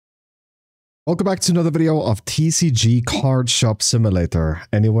Welcome back to another video of TCG Card Shop Simulator.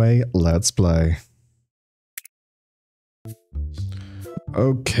 Anyway, let's play.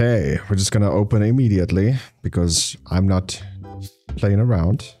 Okay, we're just gonna open immediately because I'm not playing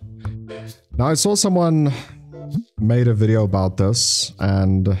around. Now, I saw someone made a video about this,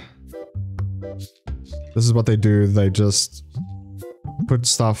 and this is what they do. They just put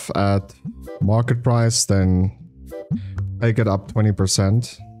stuff at market price, then take it up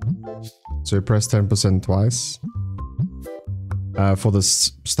 20%. So you press 10% twice for the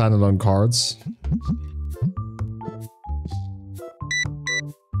standalone cards.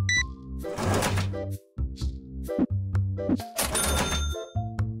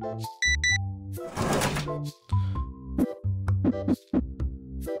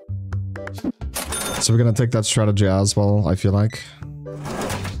 So we're gonna take that strategy as well, I feel like.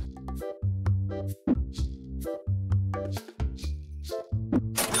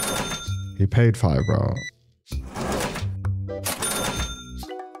 He paid 5, bro.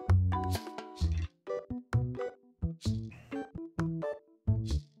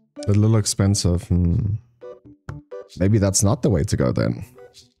 A little expensive. Maybe that's not the way to go then.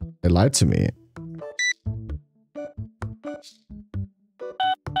 They lied to me.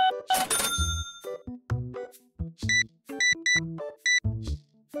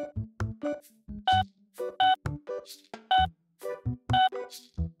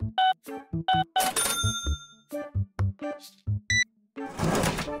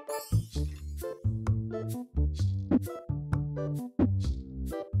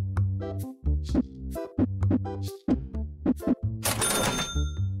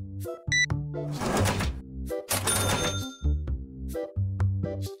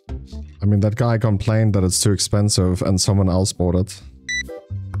 I mean, that guy complained that it's too expensive and someone else bought it.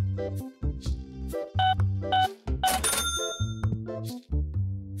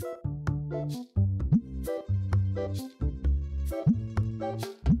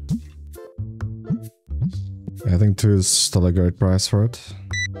 I think 2 is still a great price for it.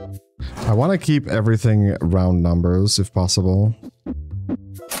 I want to keep everything round numbers if possible.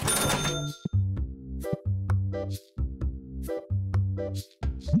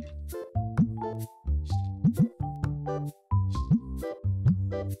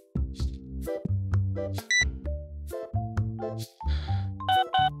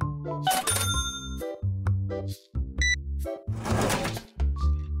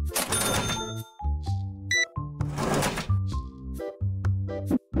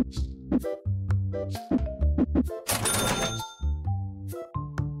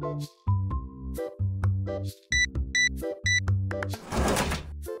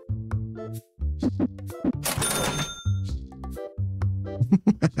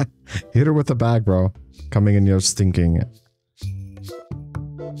 Hit her with the bag, bro. Coming in your stinking.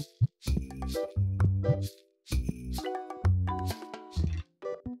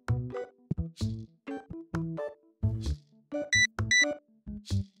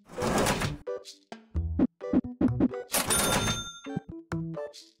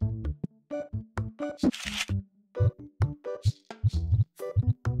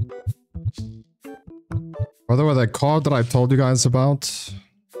 By the way, that card that I told you guys about,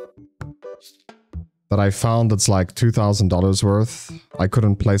 that I found that's like $2,000 worth, I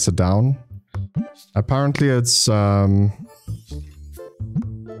couldn't place it down. Apparently it's, we'll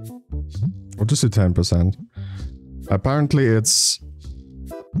just do 10%. Apparently it's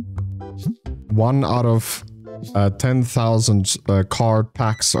 1 out of 10,000 card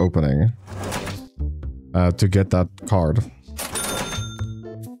packs opening to get that card.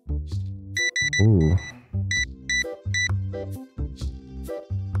 Ooh.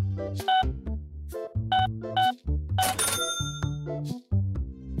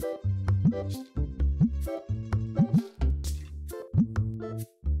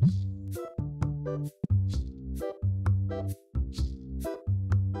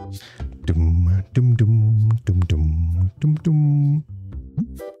 Dum dum dum dum dum dum dum.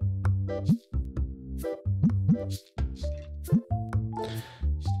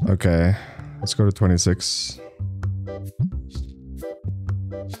 Okay, let's go to 26.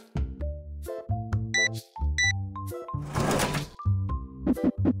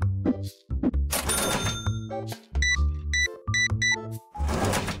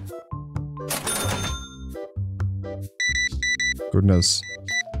 Goodness.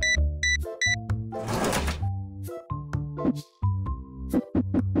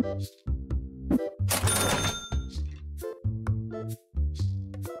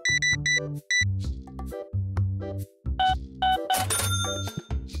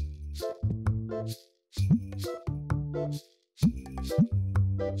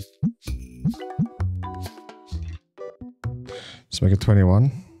 Let's make it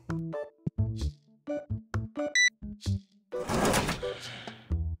 21.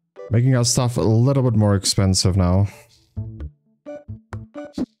 Making our stuff a little bit more expensive now.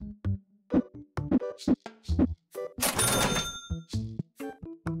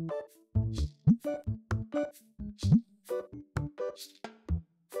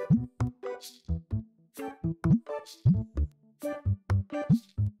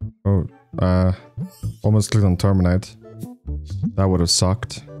 Oh, almost clicked on terminate. That would have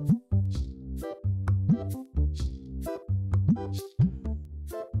sucked.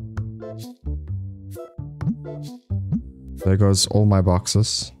 There goes all my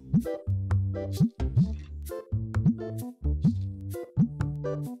boxes.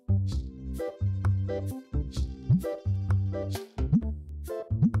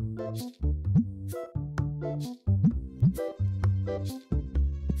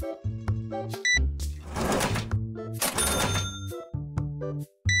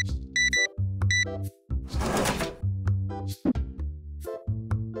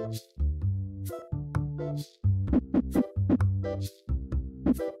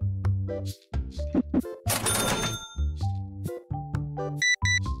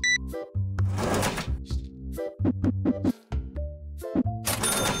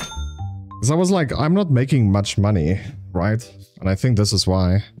 I was like, I'm not making much money, right? And I think this is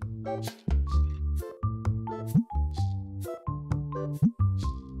why.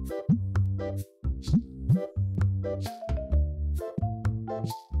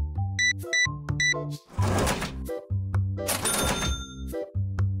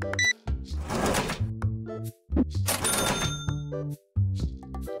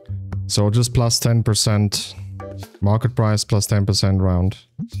 So just plus 10% market price, plus 10% round.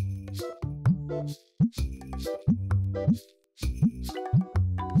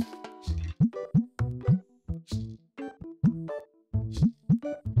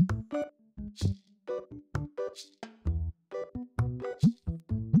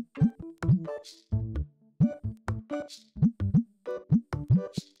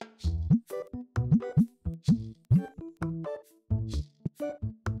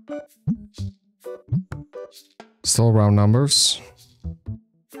 Still round numbers.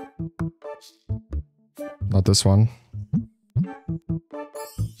 Not this one.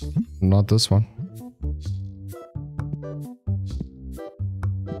 Not this one.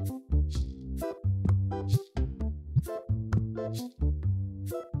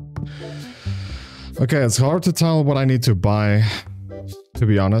 Okay, it's hard to tell what I need to buy, to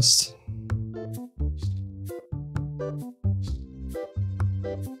be honest.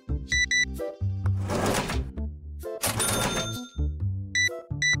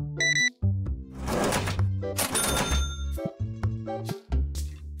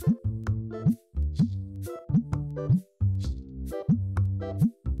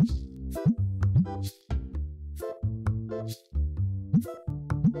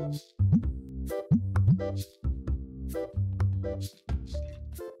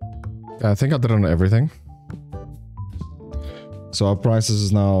 Yeah, I think I did on everything. So our prices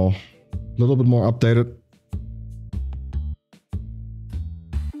is now a little bit more updated.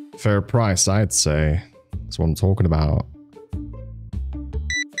 Fair price, I'd say. That's what I'm talking about.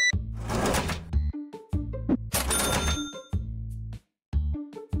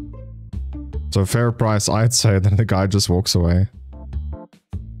 So fair price, I'd say, then the guy just walks away.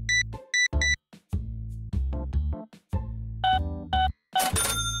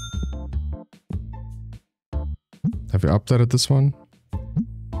 Have you updated this one?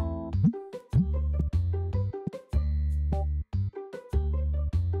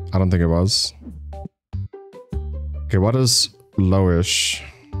 I don't think it was. Okay, what is lowish?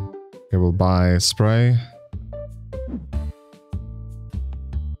 Okay, we'll buy spray.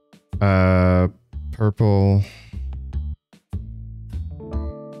 Purple.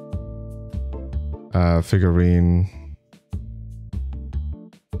 Figurine.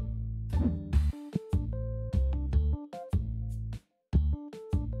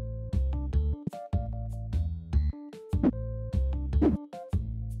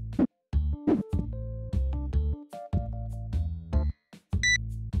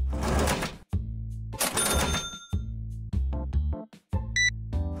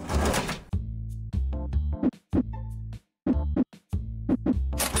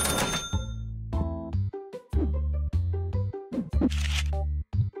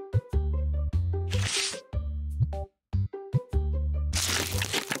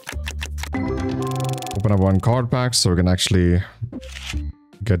 Open up one card pack so we can actually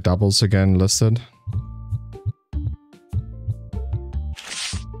get doubles again listed.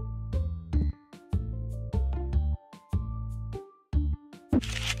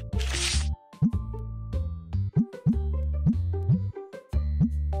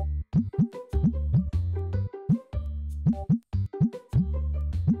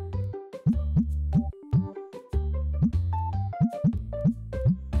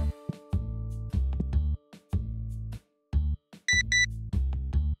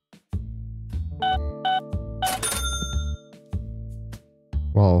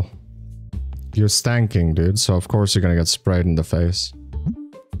 Well, you're stanking, dude, so of course you're gonna get sprayed in the face.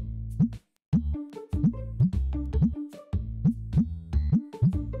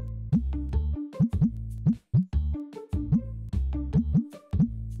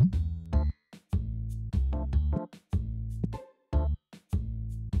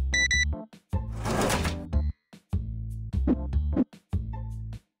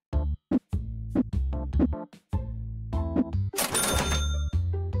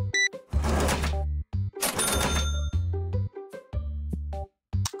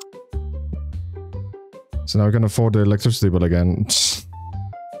 So now we can afford the electricity bill again.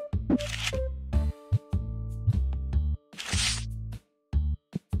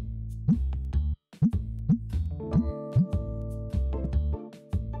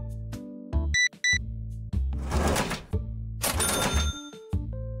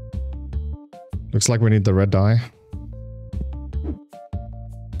 Looks like we need the red dye.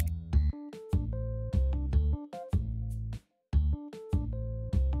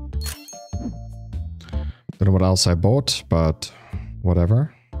 Don't know what else I bought, but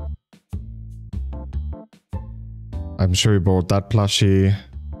whatever. I'm sure we bought that plushie.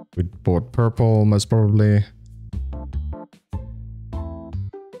 We bought purple, most probably.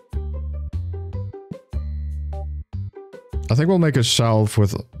 I think we'll make a shelf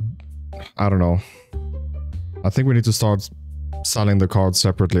with... I don't know. I think we need to start selling the cards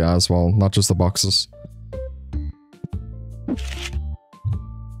separately as well, not just the boxes.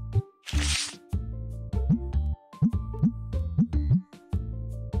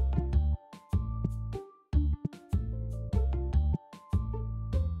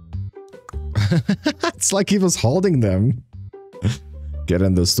 It's like he was holding them. Get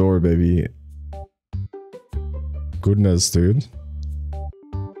in the store, baby. Goodness, dude.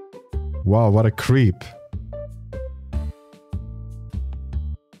 Wow, what a creep.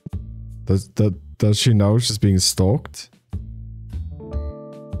 Does she know she's being stalked?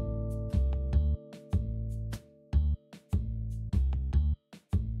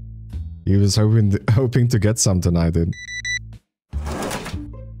 He was hoping to get something, I did.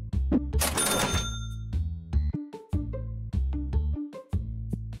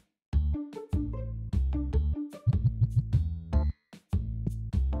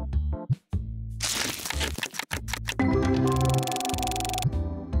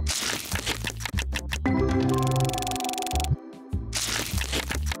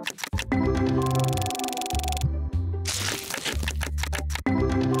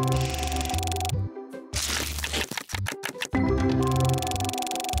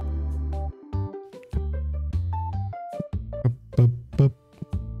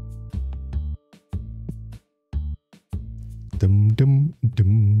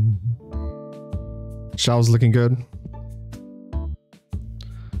 Shelves looking good.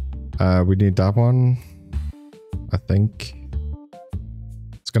 We need that one, I think.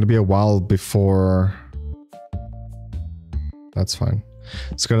 It's gonna be a while before... That's fine.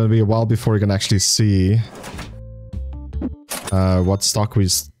 It's gonna be a while before you can actually see what stock we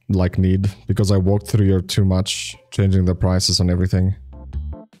like need, because I walked through here too much, changing the prices on everything.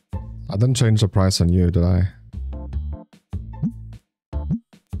 I didn't change the price on you, did I?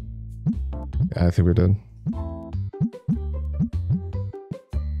 Yeah, I think we did.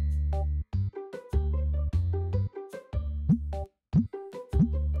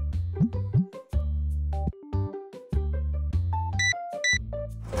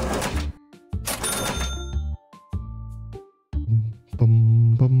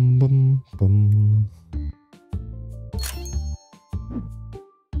 Bum, bum, bum, bum.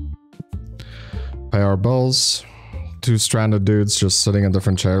 Pay our bills. 2 stranded dudes just sitting in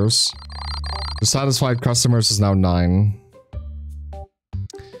different chairs. The satisfied customers is now 9.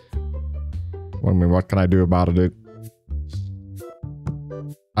 I mean, what can I do about it, dude?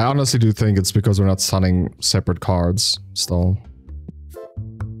 I honestly do think it's because we're not selling separate cards still.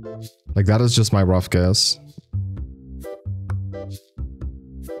 Like, that is just my rough guess.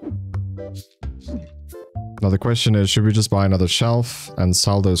 Now the question is, should we just buy another shelf and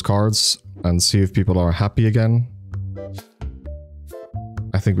sell those cards and see if people are happy again?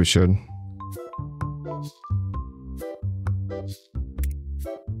 I think we should.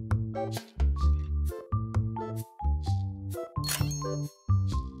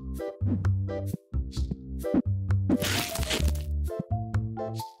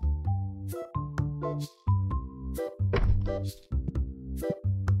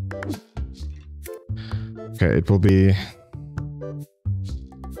 Okay, it will be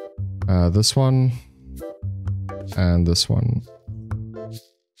this one and this one.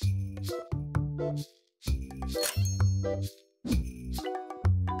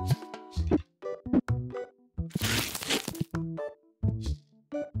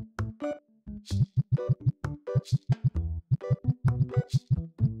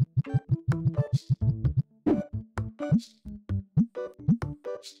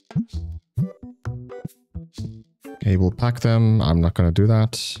 Okay, we'll pack them. I'm not gonna do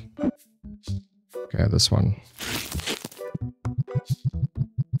that. Okay, this one.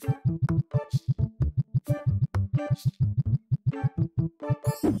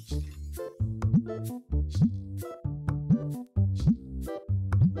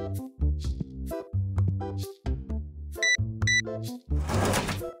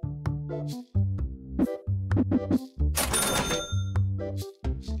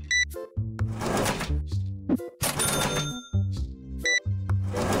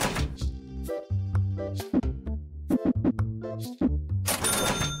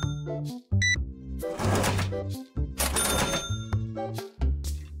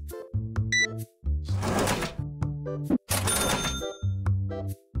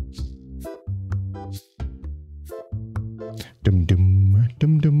 Dum dum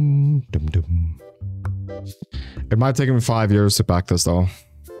dum dum dum dum. It might take me 5 years to back this though.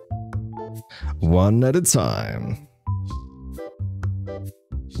 One at a time.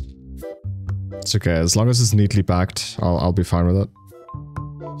 It's okay, as long as it's neatly backed, I'll be fine with it.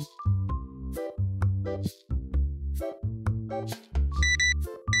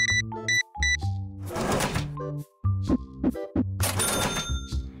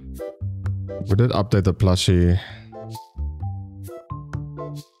 We did update the plushie.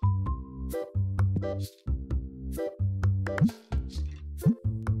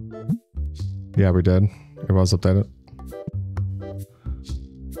 Yeah, we did. It was updated.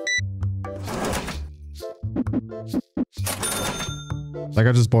 Like,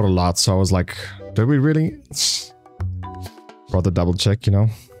 I just bought a lot, so I was like, did we really? Rather double check, you know?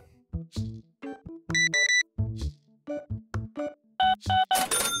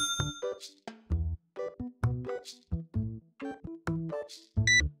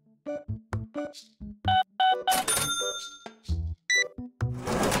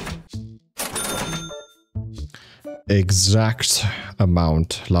 Exact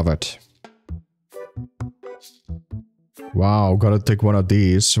amount. Love it. Wow, gotta take one of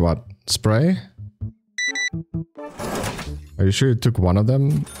these. What? Spray? Are you sure you took one of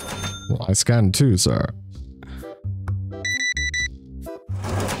them? Well, I scanned two, sir.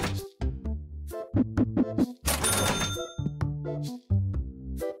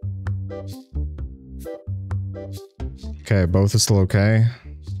 Okay, both are still okay.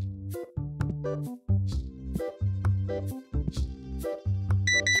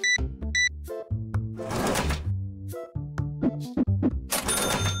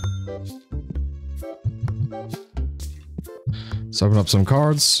 Let's open up some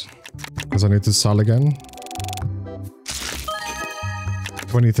cards, because I need to sell again.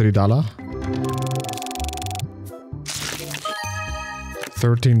 $23.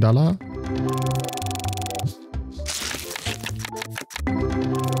 $13.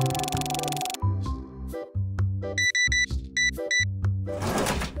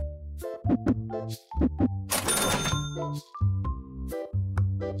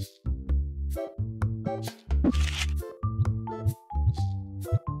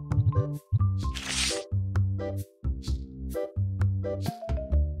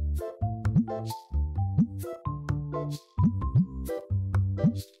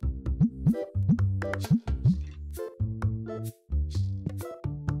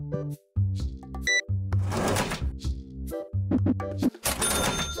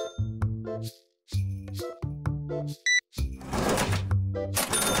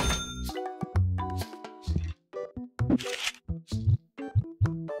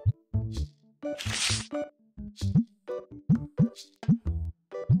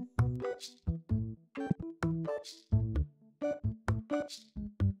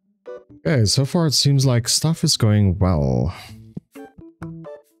 Okay, so far it seems like stuff is going well.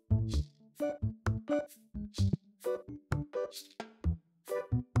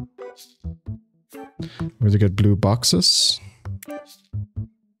 Where to get blue boxes?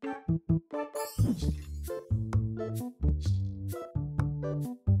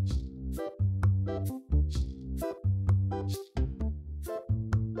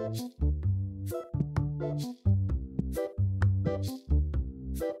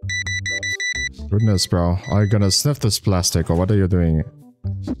 Goodness, bro. Are you gonna sniff this plastic or what are you doing?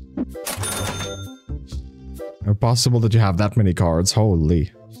 Impossible that you have that many cards.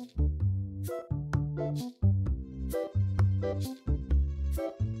 Holy.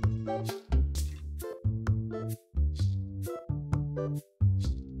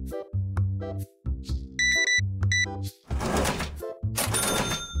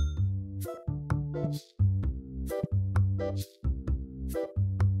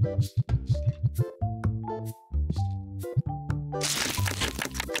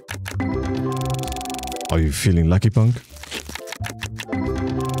 Are you feeling lucky, punk?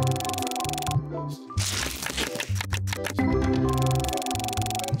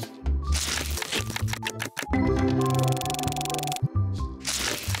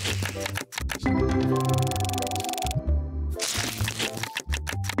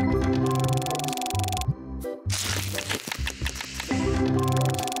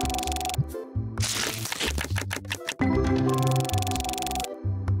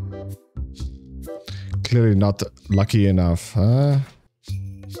 Clearly not lucky enough, huh?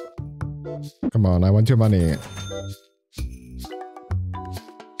 Come on, I want your money.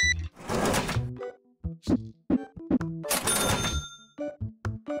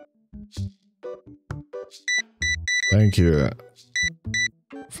 Thank you.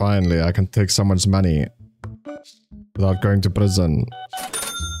 Finally, I can take someone's money without going to prison.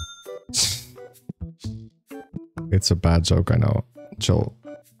 It's a bad joke, I know. Chill.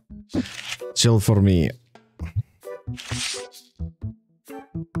 Chill for me.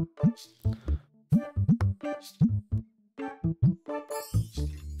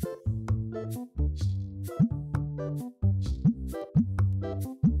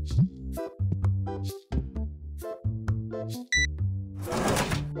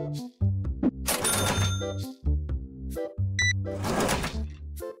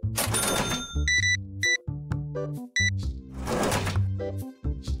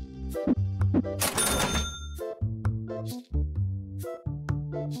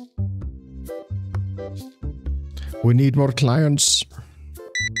 We need more clients.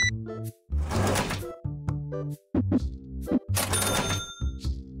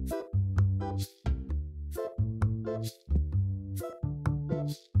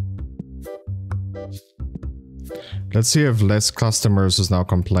 Let's see if less customers is now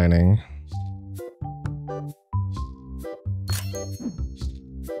complaining.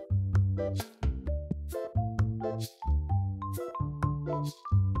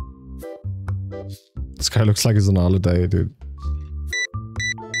 This guy looks like he's on holiday, dude.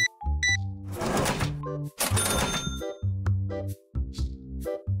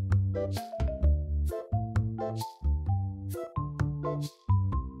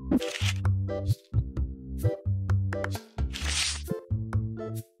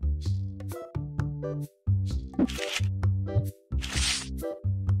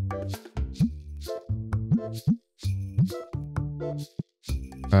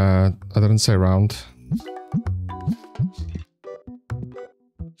 I didn't say round.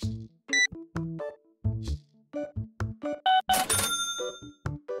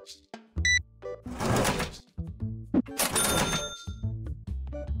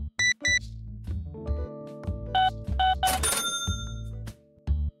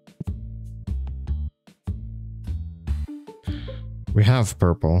 We have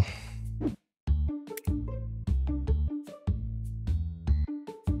purple.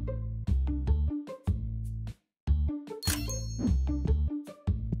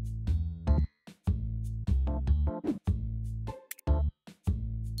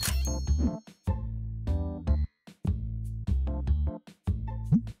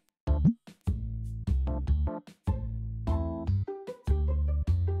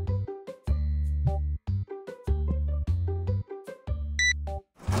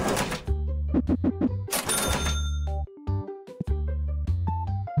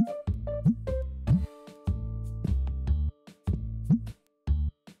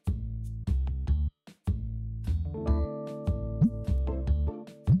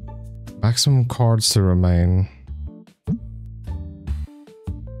 Maximum cards to remain.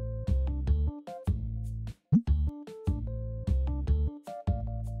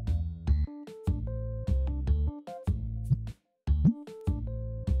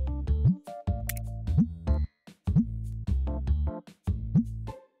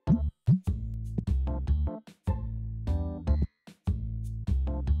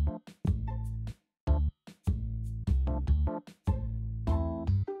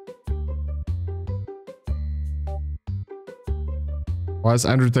 Why is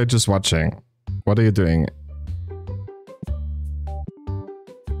Andrew Tate just watching? What are you doing?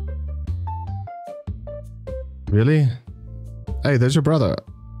 Really? Hey, there's your brother.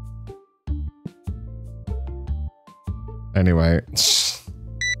 Anyway.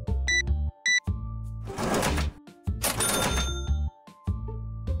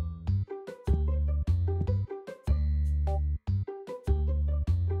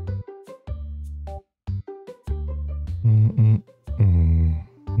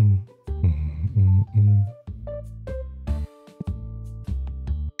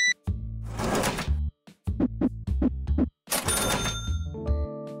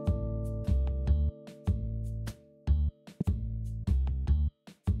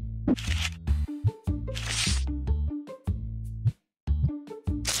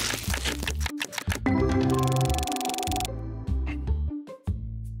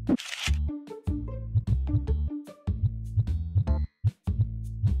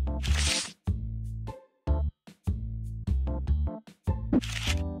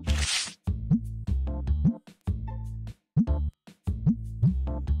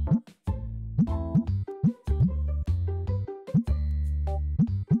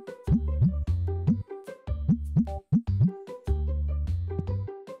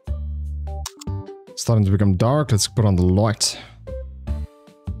 Starting to become dark. Let's put on the light.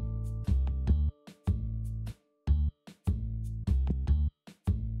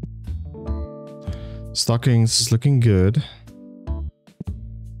 Stockings looking good.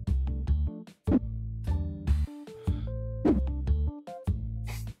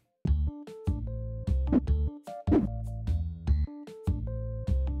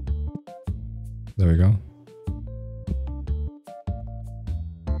 There we go.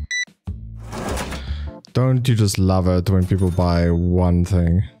 Don't you just love it when people buy one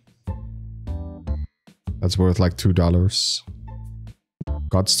thing that's worth like $2?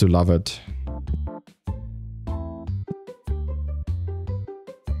 Gots to love it.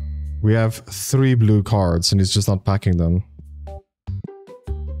 We have 3 blue cards and he's just not packing them.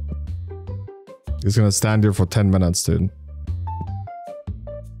 He's gonna stand here for 10 minutes, dude.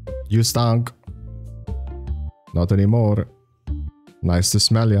 You stunk. Not anymore. Nice to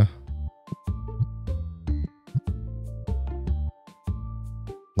smell ya.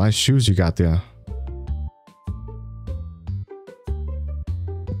 Nice shoes you got there.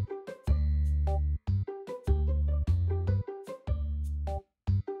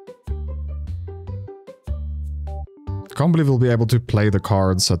 Can't believe we'll be able to play the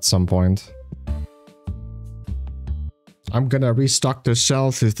cards at some point. I'm gonna restock the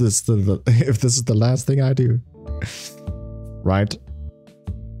shelf if this is the last thing I do. Right?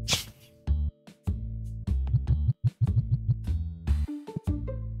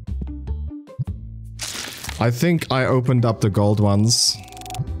 I think I opened up the gold ones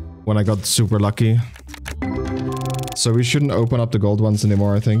when I got super lucky. So we shouldn't open up the gold ones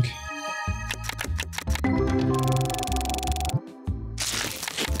anymore, I think.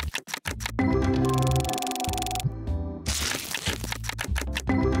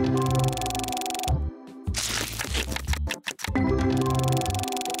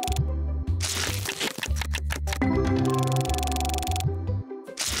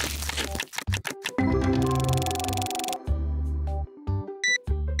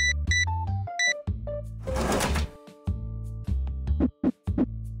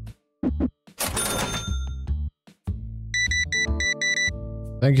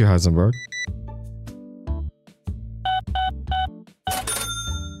 Thank you, Heisenberg.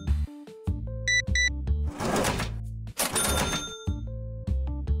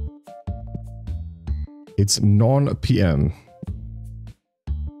 It's 9 PM.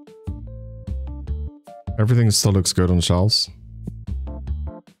 Everything still looks good on the shelves.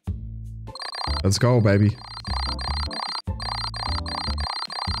 Let's go, baby.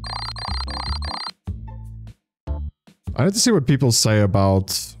 I need to see what people say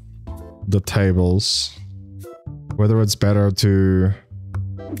about the tables. Whether it's better to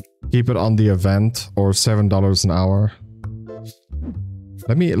keep it on the event or $7 an hour.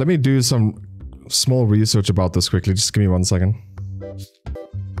 Let me do some small research about this quickly. Just give me 1 second.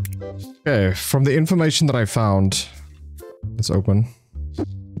 Okay, from the information that I found, let's open.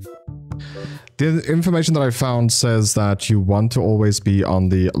 The information that I found says that you want to always be on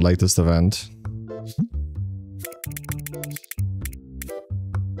the latest event.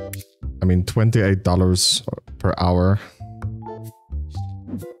 I mean, $28 per hour.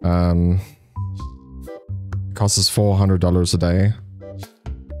 Costs us $400 a day.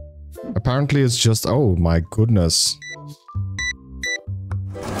 Apparently it's just, oh my goodness.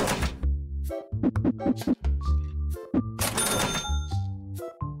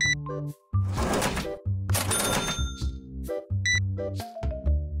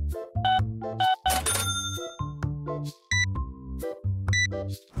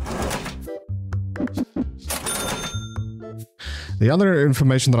 The other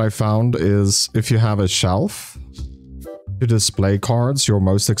information that I found is if you have a shelf to display cards, your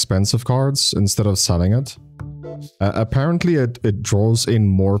most expensive cards, instead of selling it. Apparently it draws in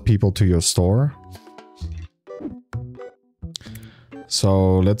more people to your store.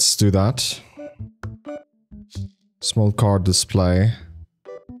 So let's do that. Small card display.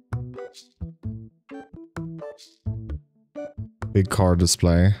 Big card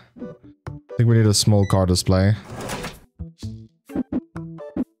display. I think we need a small card display.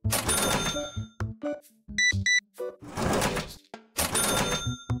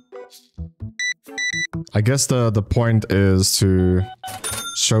 I guess the point is to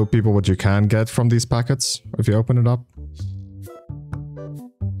show people what you can get from these packets if you open it up.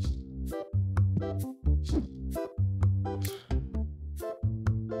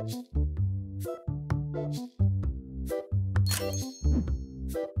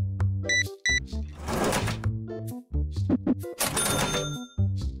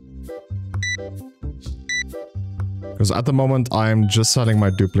 Because at the moment I'm just selling my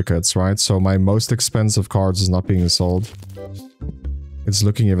duplicates, right? So my most expensive cards is not being sold. It's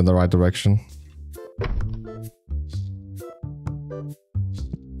looking even the right direction.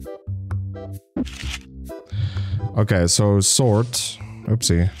 Okay, so sort.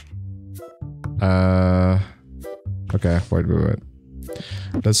 Oopsie. Okay, wait.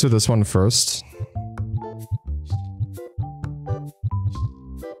 Let's do this one first.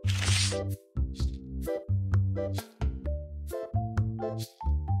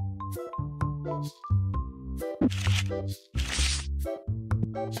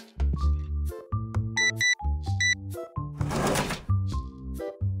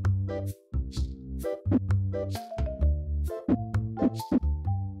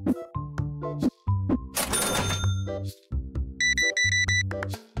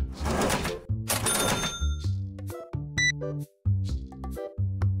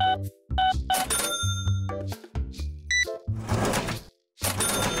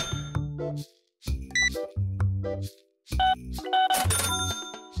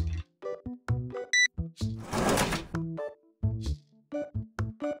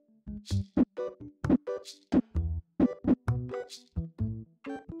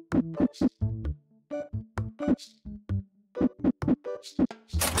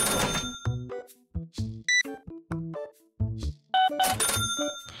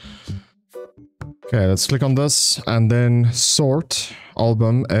 Okay, let's click on this and then sort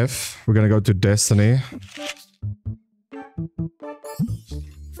album F. We're gonna go to Destiny.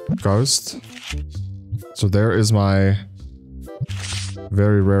 Ghost. So there is my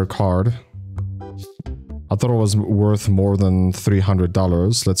very rare card. I thought it was worth more than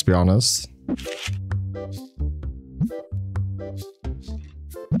 $300, let's be honest.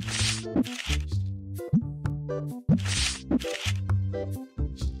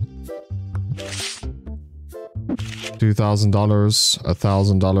 $2,000,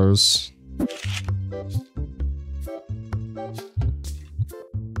 $1,000.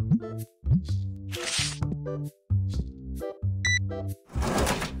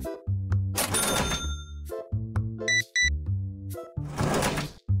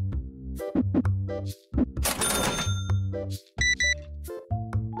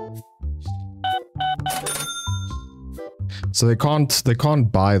 So they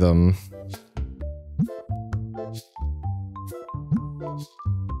can't buy them.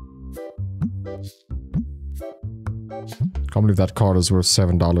 Can't believe that card is worth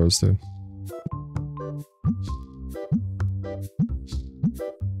 $7, dude.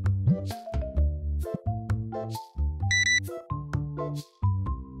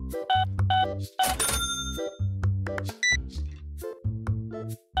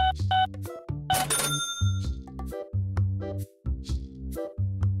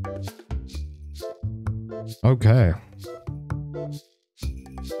 Okay.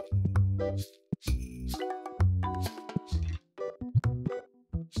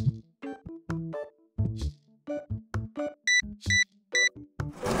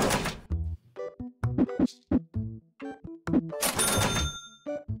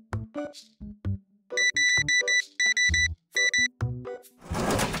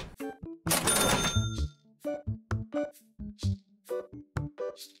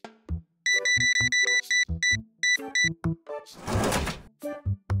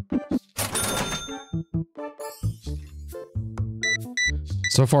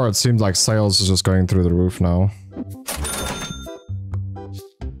 So far it seems like sales is just going through the roof now.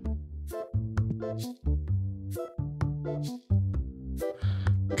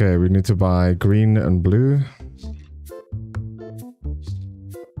 Okay, we need to buy green and blue.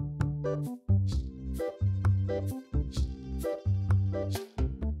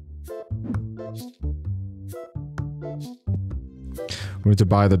 We need to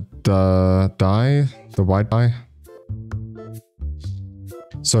buy the die, the white die.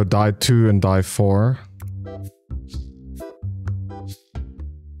 So die 2 and die 4.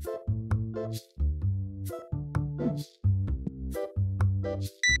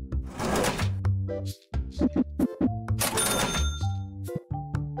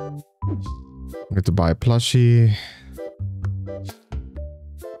 We need to buy a plushie.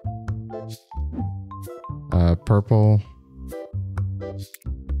 Purple.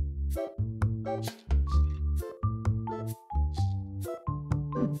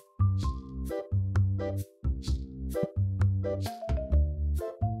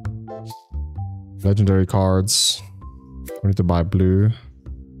 Legendary cards. We need to buy blue.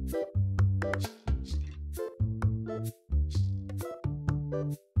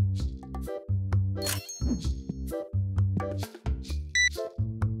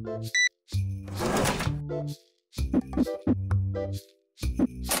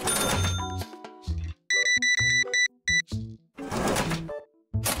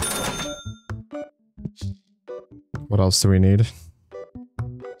 What else do we need?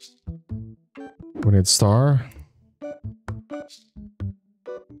 We need star.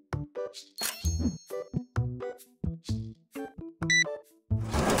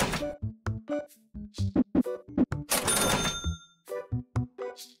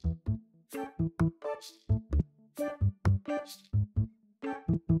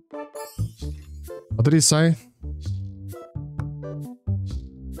 What did he say?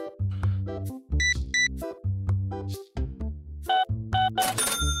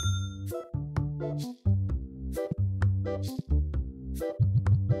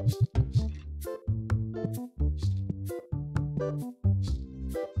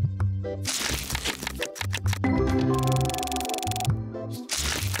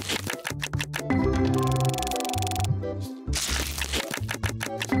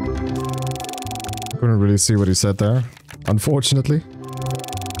 Couldn't really see what he said there, unfortunately.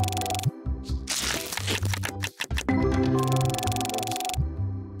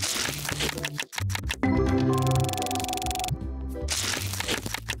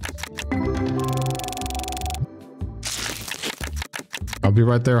 I'll be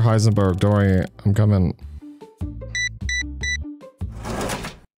right there, Heisenberg. Don't worry, I'm coming.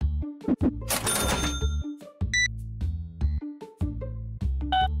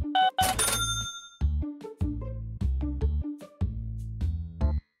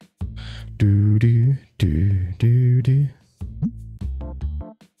 Do do do do do.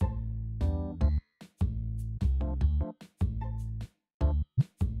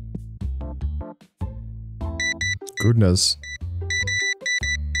 Goodness.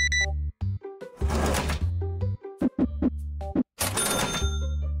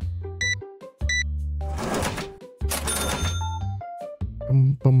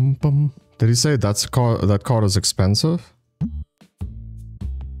 Bum, bum. Did he say that's that card is expensive?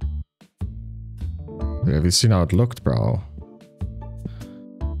 Have you seen how it looked, bro?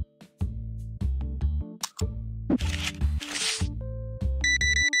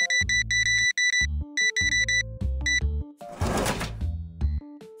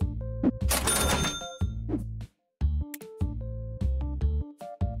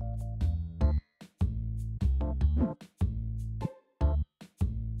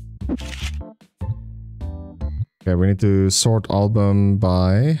 Okay, we need to sort album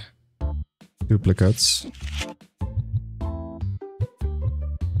by duplicates.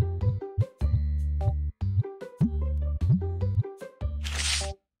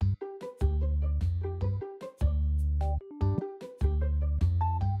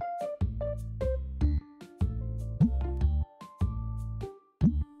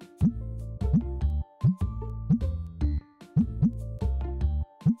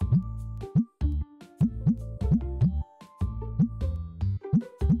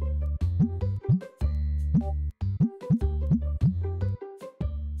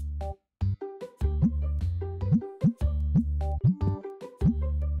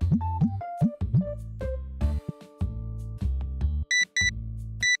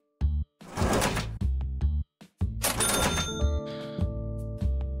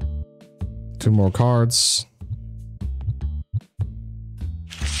 Two more cards.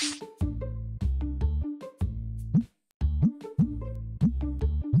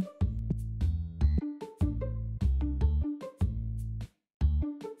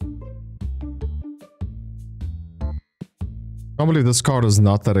 I believe this card is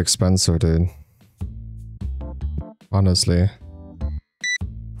not that expensive, dude. Honestly.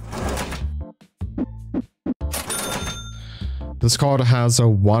 This card has a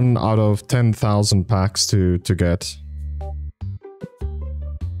 1 out of 10,000 packs to get.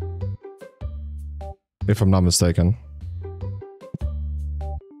 If I'm not mistaken.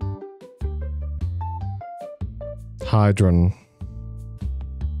 Hydron.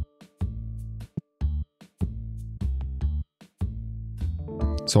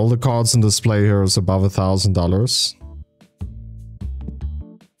 So all the cards in display here is above $1,000.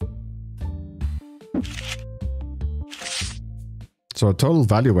 So our total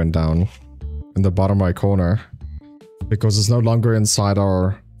value went down in the bottom right corner because it's no longer inside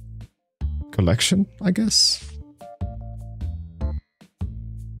our collection, I guess.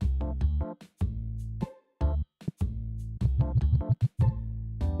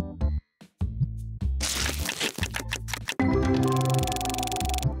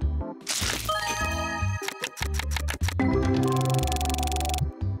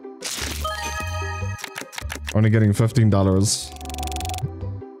 Only getting $15.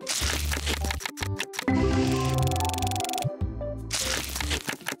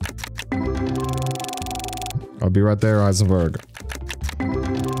 I'll be right there, Heisenberg.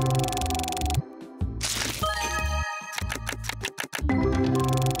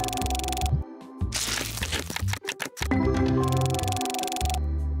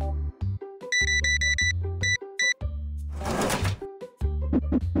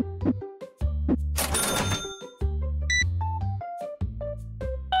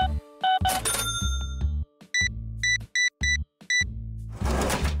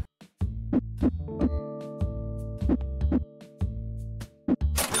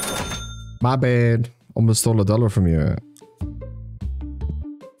 My bad. Almost stole $1 from you.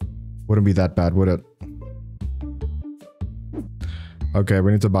 Wouldn't be that bad, would it? Okay,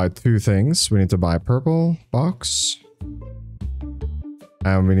 we need to buy 2 things. We need to buy a purple box.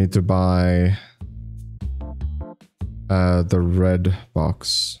 And we need to buy the red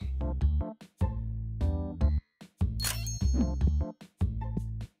box.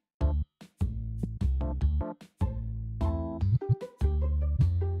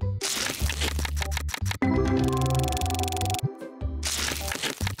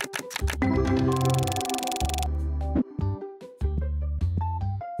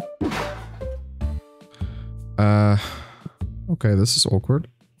 Okay, this is awkward.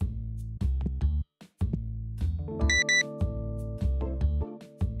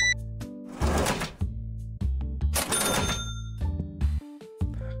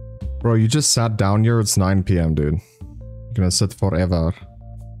 Bro, you just sat down here. It's 9 PM, dude. You're gonna sit forever.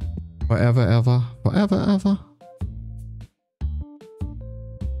 Forever, ever. Forever, ever.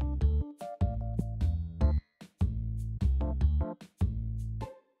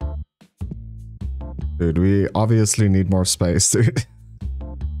 Dude, we obviously need more space, dude.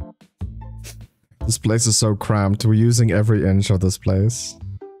 This place is so cramped. We're using every inch of this place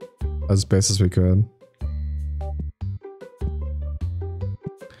as best as we could.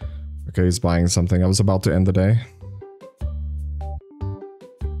 Okay, he's buying something. I was about to end the day.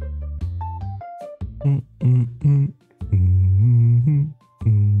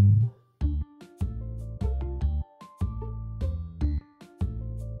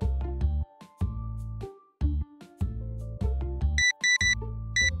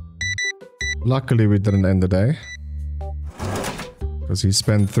 Luckily, we didn't end the day. Because he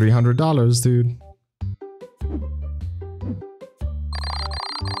spent $300, dude.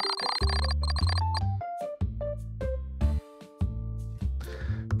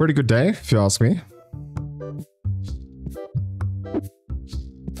 Pretty good day, if you ask me.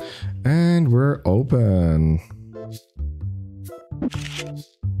 And we're open.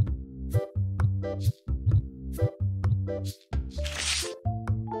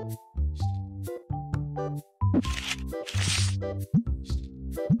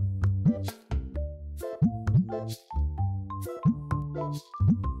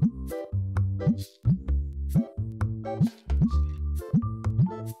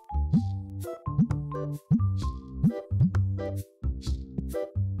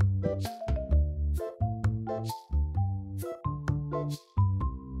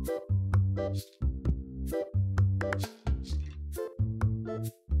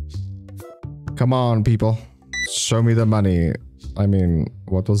 Come on, people. Show me the money. I mean,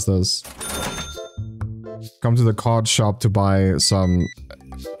 what was this? Come to the card shop to buy some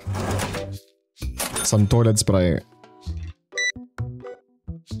toilet spray.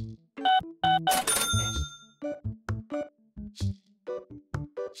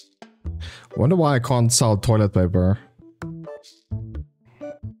 Wonder why I can't sell toilet paper.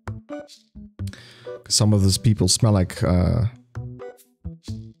 Some of these people smell like,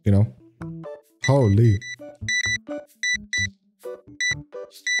 you know. Holy.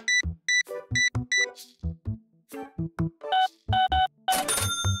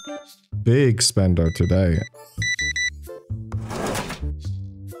 Big spender today.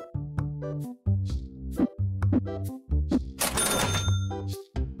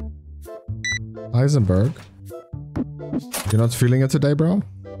 Heisenberg. You're not feeling it today, bro?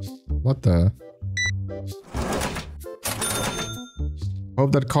 What the?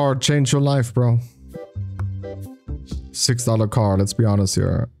 Hope that card changed your life, bro. $6 card, let's be honest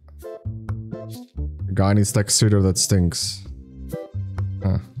here. The guy needs like suitor that stinks.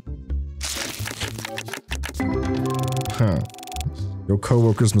 Huh. Huh. Your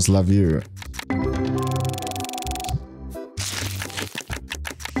coworkers must love you.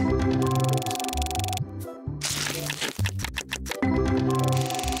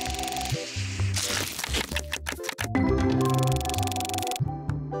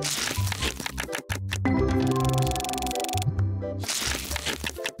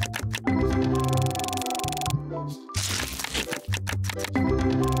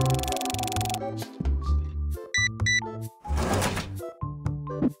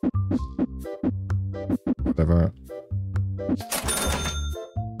 Whatever.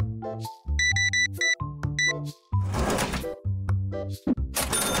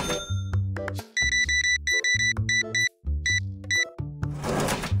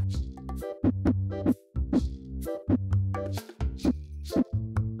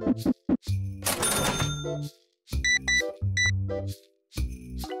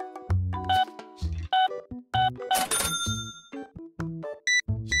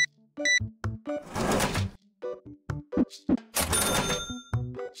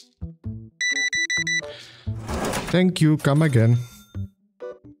 Thank you, come again.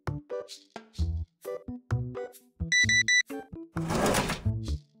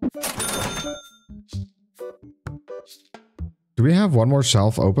 Do we have one more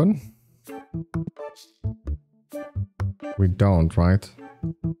shelf open? We don't, right?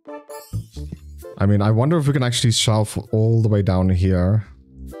 I mean, I wonder if we can actually shelf all the way down here.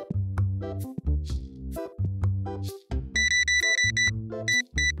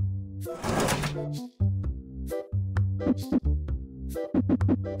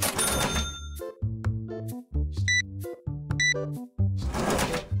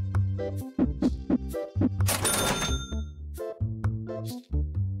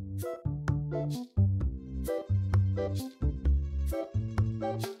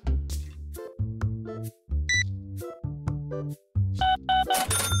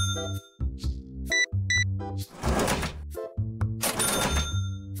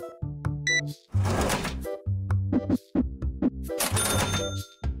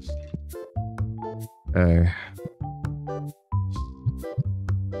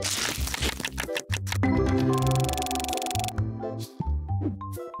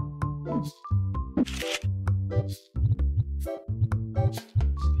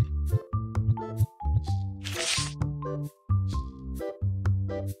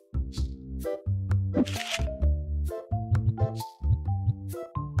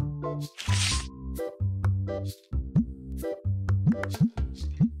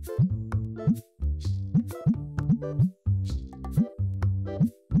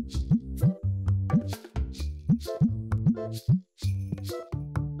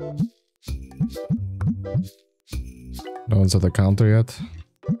 No one's at the counter yet.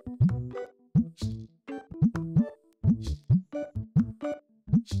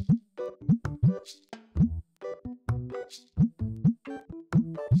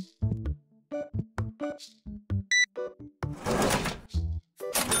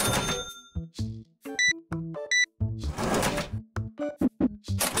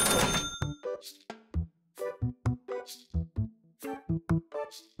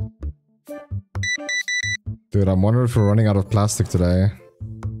 Dude, I'm wondering if we're running out of plastic today.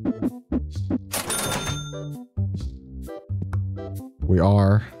 We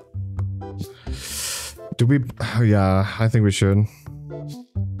are. Do we? Yeah, I think we should.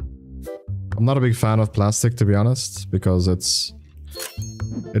 I'm not a big fan of plastic, to be honest, because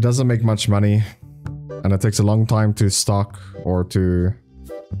it doesn't make much money, and it takes a long time to stock or to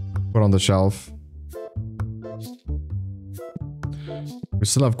put on the shelf. We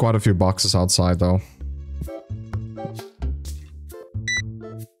still have quite a few boxes outside, though.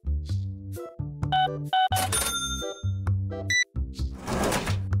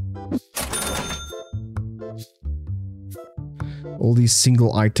 All these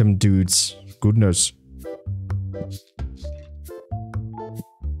single item dudes. Goodness.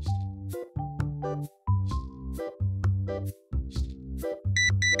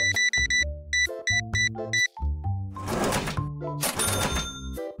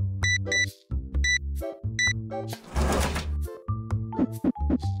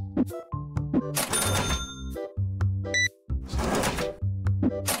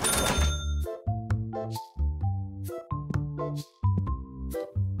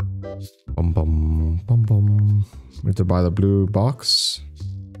 Need to buy the blue box.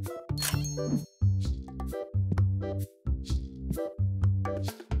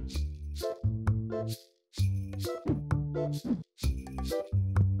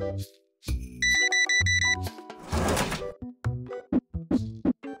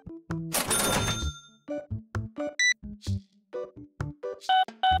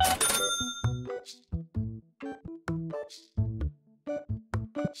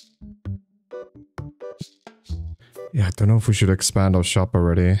 Yeah, I don't know if we should expand our shop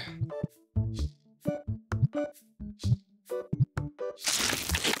already.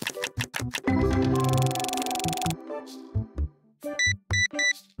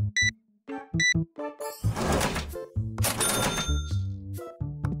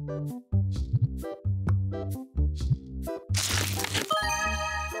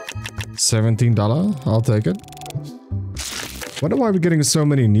 $17? I'll take it. Wonder why we're getting so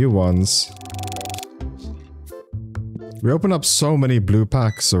many new ones. We opened up so many blue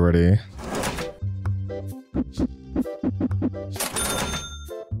packs already.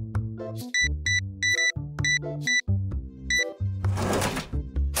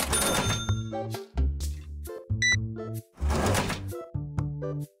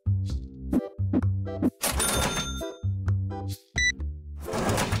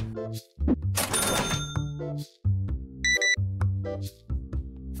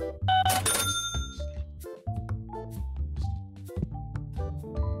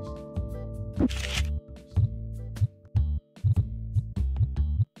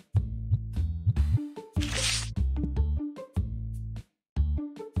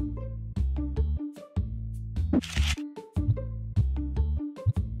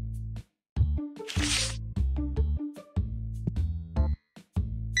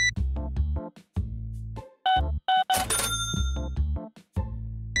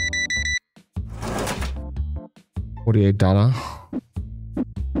 $48.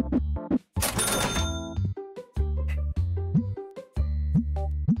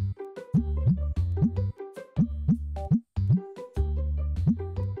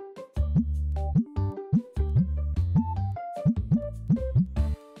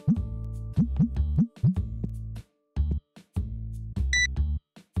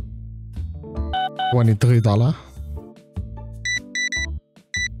 $23.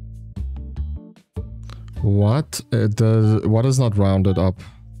 What? What is not rounded up?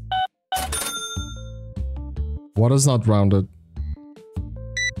 What is not rounded?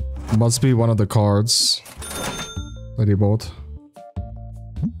 Must be one of the cards that he bought.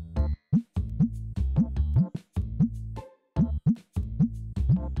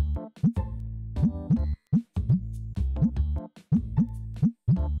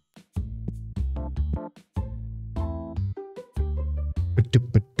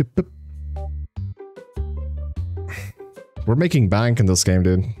 We're making bank in this game,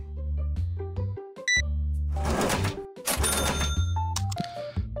 dude.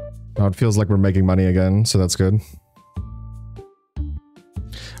 Now it feels like we're making money again, so that's good.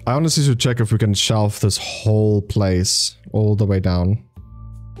 I honestly should check if we can shelf this whole place all the way down.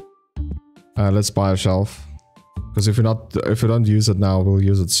 Let's buy a shelf. Because if we don't use it now, we'll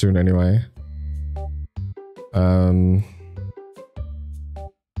use it soon anyway.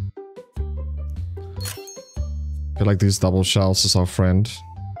 I feel like these double shelves is our friend.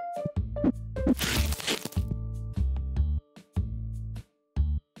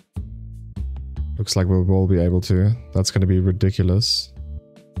 Looks like we will be able to. That's going to be ridiculous.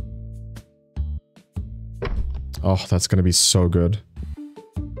 Oh, that's going to be so good.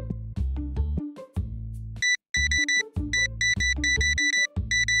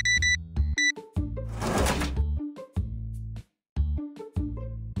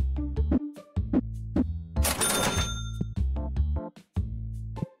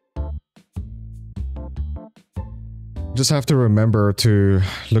 Just have to remember to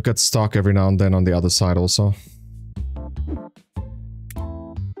look at stock every now and then on the other side also.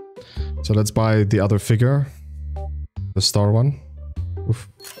 So let's buy the other figure. The star one. Oof,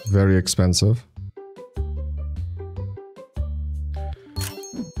 very expensive.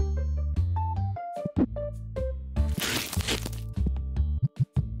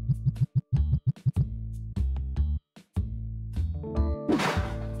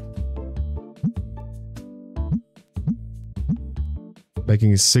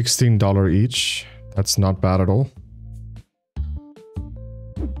 Making $16 each. That's not bad at all.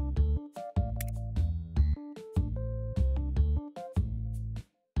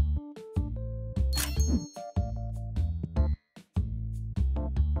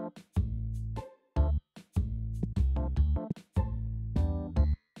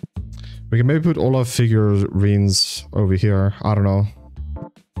 We can maybe put all our figurines over here. I don't know.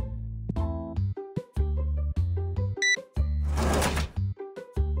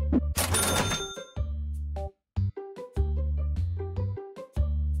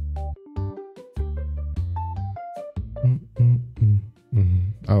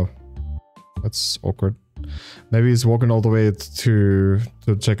 Oh, that's awkward. Maybe he's walking all the way to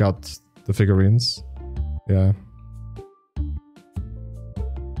check out the figurines. Yeah.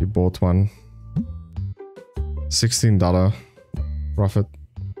 He bought one. $16 profit.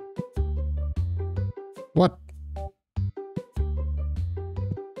 What?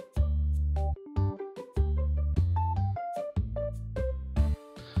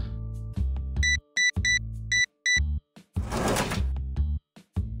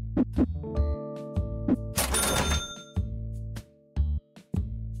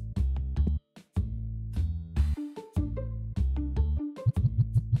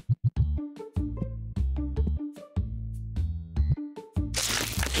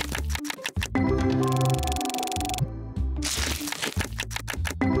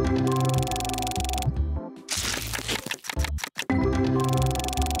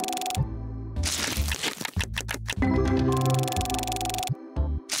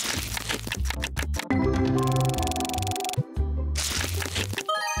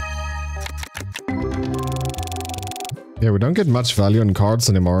 Yeah, we don't get much value in cards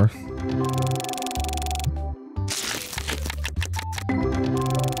anymore.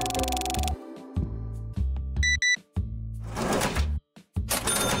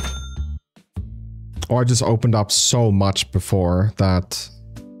 Oh, I just opened up so much before that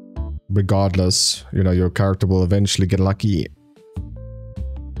regardless, you know, your character will eventually get lucky.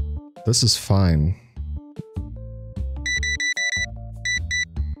 This is fine.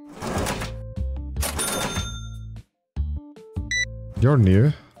 You're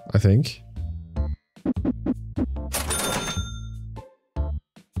new, I think.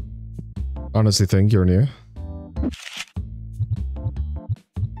 Honestly think you're new.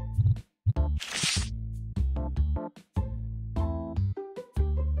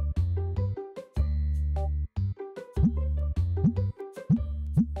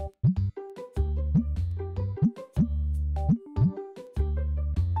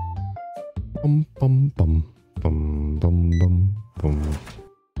 Bum bum bum bum bum bum bum.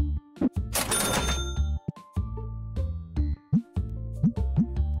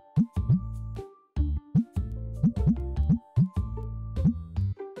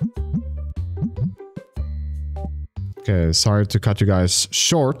 Okay, sorry to cut you guys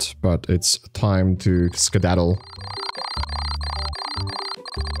short, but it's time to skedaddle.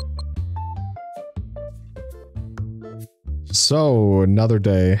 So, another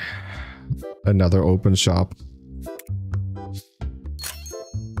day. Another open shop.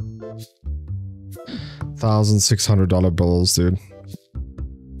 $1,600 bills, dude.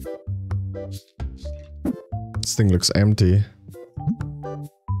 This thing looks empty.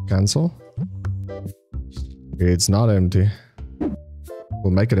 Cancel? It's not empty.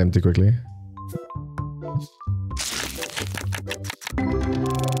 We'll make it empty quickly.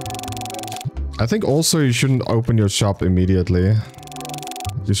 I think also you shouldn't open your shop immediately.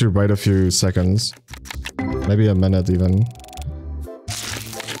 You should wait a few seconds. Maybe a minute even.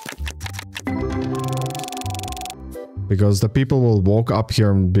 Because the people will walk up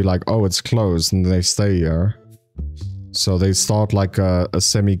here and be like, oh, it's closed, and they stay here. So they start like a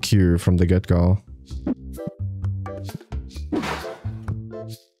semi-queue from the get-go.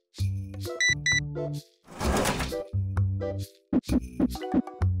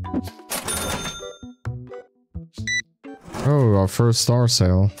 Oh, our first star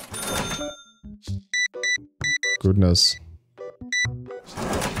sale. Goodness.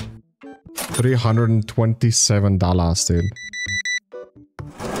 $327, dude.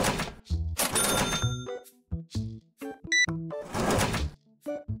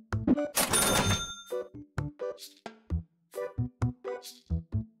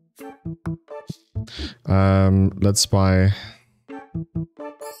 Let's buy...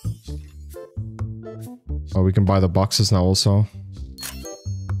 Oh, we can buy the boxes now also.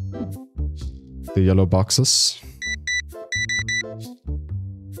 The yellow boxes.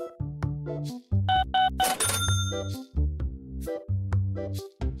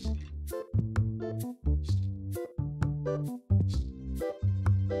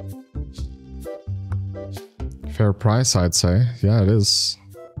 Fair price, I'd say. Yeah, it is.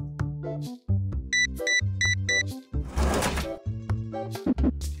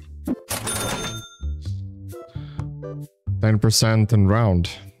 %10 and round.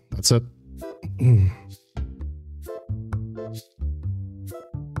 That's it.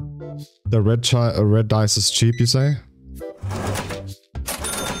 The red dice is cheap, you say?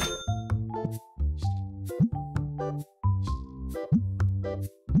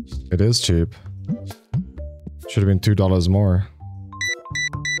 It is cheap. Should have been $2 more.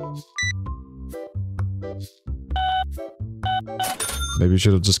 Maybe you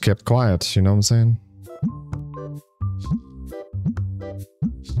should have just kept quiet, you know what I'm saying?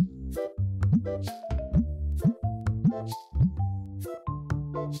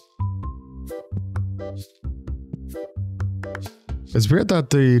 It's weird that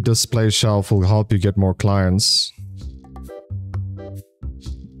the display shelf will help you get more clients.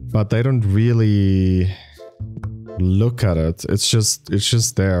 But they don't really look at it. It's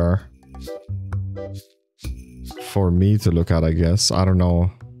just there. For me to look at, I guess. I don't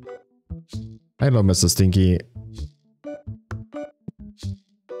know. Hello, Mr. Stinky.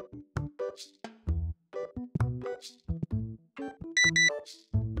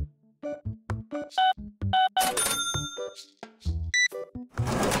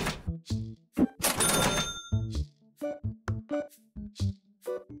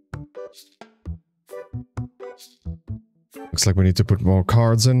 Looks like we need to put more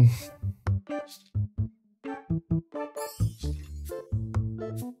cards in.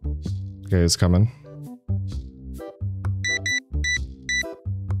 Okay, it's coming.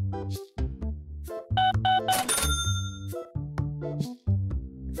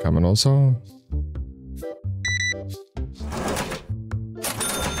 Coming also.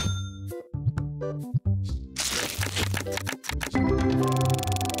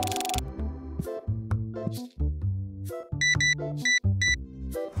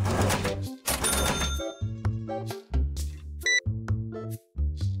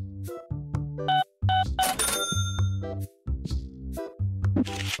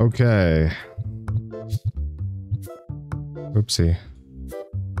 Okay. Oopsie.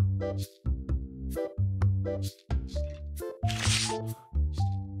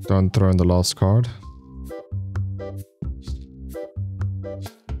 Don't throw in the last card.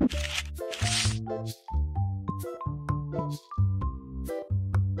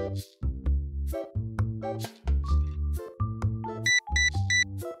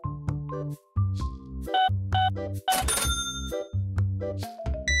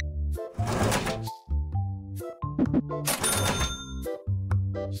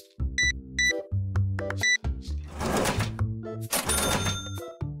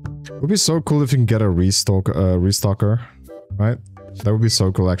 It would be so cool if you can get a restocker, right? That would be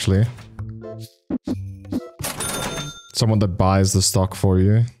so cool, actually. Someone that buys the stock for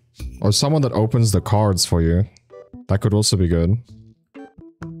you. Or someone that opens the cards for you. That could also be good.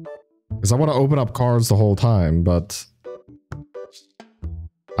 Because I want to open up cards the whole time, but...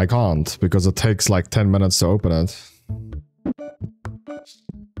 I can't, because it takes like 10 minutes to open it.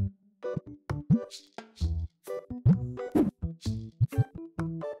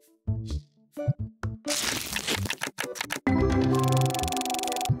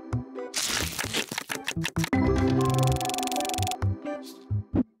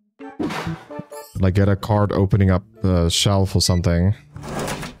 Like get a card opening up a shelf or something.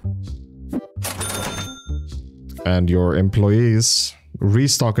 And your employees,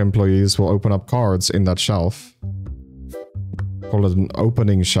 restock employees, will open up cards in that shelf. Call it an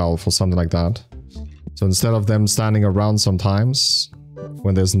opening shelf or something like that. So instead of them standing around sometimes,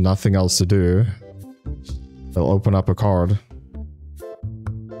 when there's nothing else to do, they'll open up a card.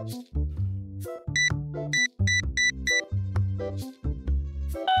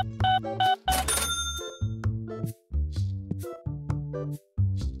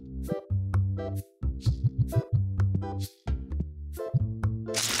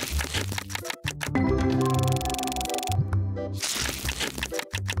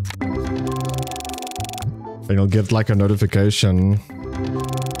 And you'll get like a notification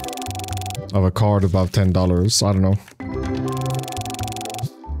of a card above $10. I don't know.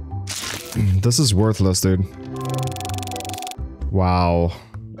 This is worthless, dude. Wow.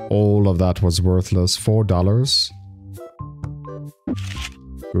 All of that was worthless. $4?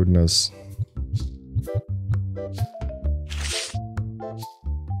 Goodness.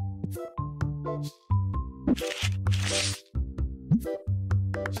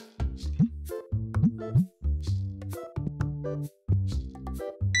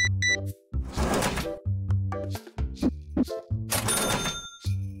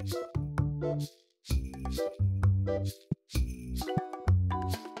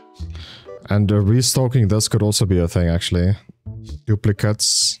 And restocking this could also be a thing, actually.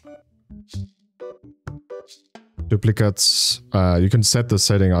 Duplicates. Duplicates. You can set the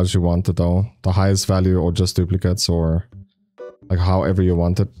setting as you want it, though. The highest value or just duplicates, or like however you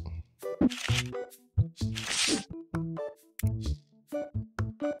want it.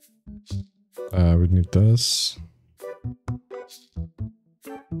 We need this.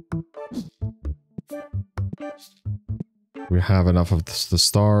 We have enough of the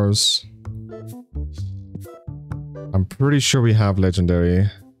stars. I'm pretty sure we have legendary.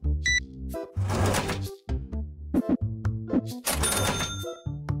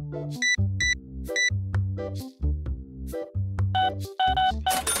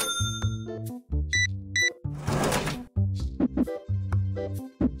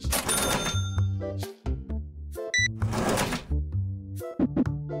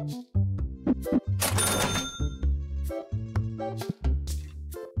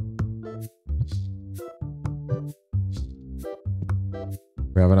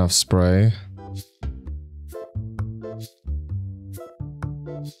 We have enough spray.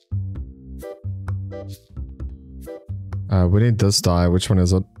 We need this dye. Which one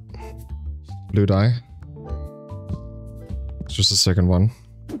is it? Blue dye. It's just the second one.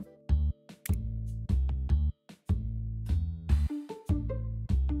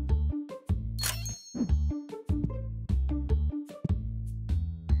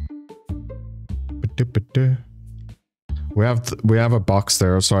 We have a box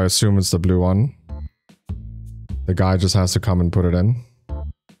there, so I assume it's the blue one. The guy just has to come and put it in.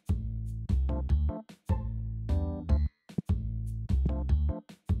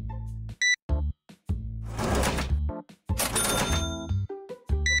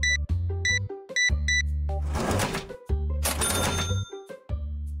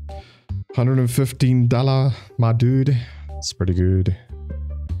 $115, my dude. It's pretty good.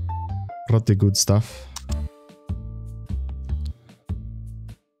 Pretty good stuff.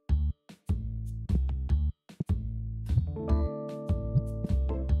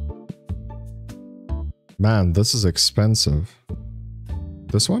 Man, this is expensive.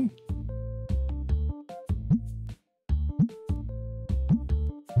 This one?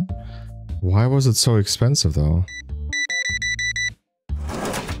 Why was it so expensive though?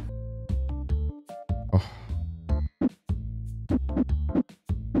 Oh.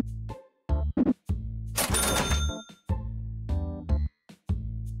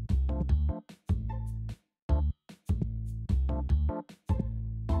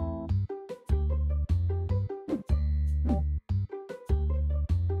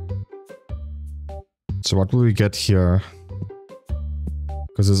 So what will we get here?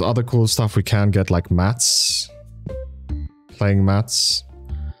 Because there's other cool stuff we can get, like mats. Playing mats.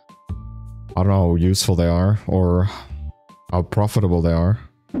 I don't know how useful they are, or how profitable they are.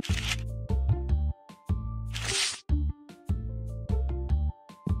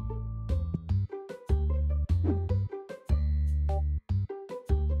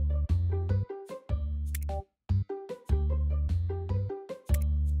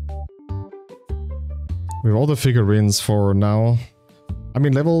 We have all the figurines for now. I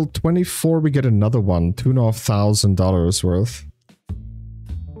mean, level 24, we get another one. $2,500 worth.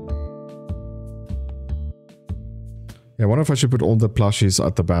 Yeah, I wonder if I should put all the plushies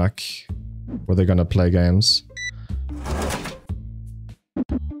at the back, where they're gonna play games.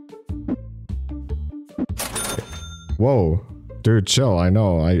 Whoa. Dude, chill, I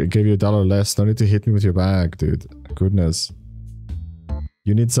know. I gave you $1 less. No need to hit me with your bag, dude. Goodness.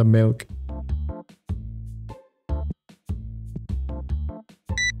 You need some milk.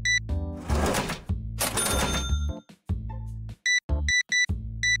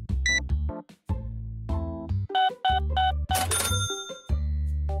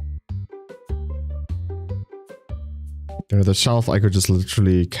 You know, the shelf I could just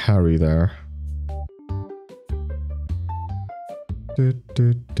literally carry there. Dun,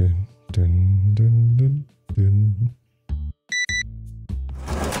 dun, dun, dun, dun, dun, dun.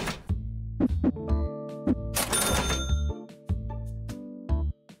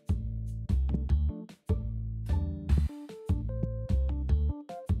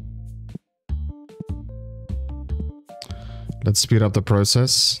 Let's speed up the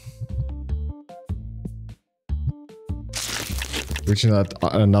process. Reaching that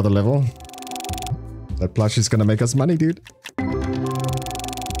another level. That plushie is gonna make us money, dude.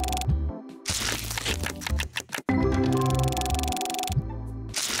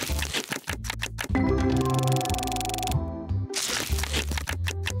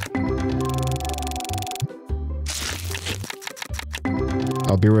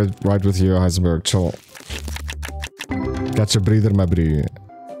 I'll be right with you, Heisenberg. Chill. Catch a breather, my bro.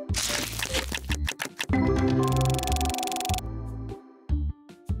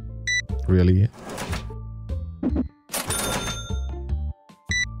 Really?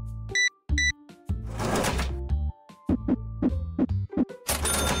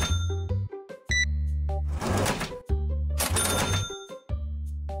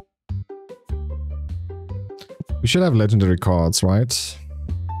 We should have legendary cards, right?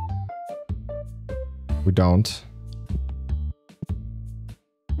 We don't.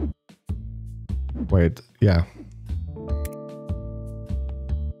 Wait, yeah.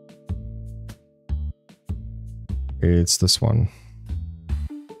 It's this one.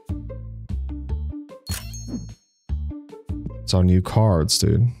 It's our new cards,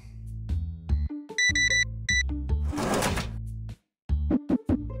 dude.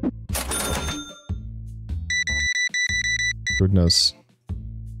 Goodness.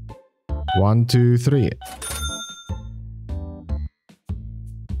 1, 2, 3.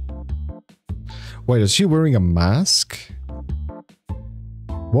 Wait, is she wearing a mask?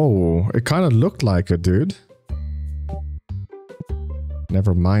 Whoa, it kind of looked like it, dude.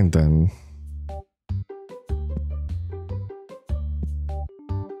 Never mind then.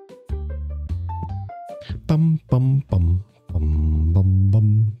 Bum bum bum bum bum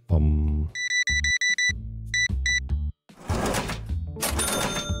bum bum.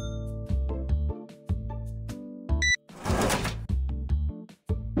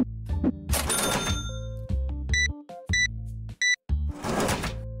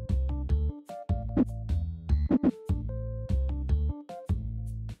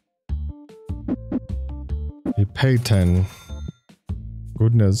 You pay 10.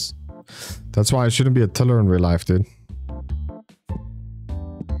 Goodness. That's why I shouldn't be a tiller in real life, dude.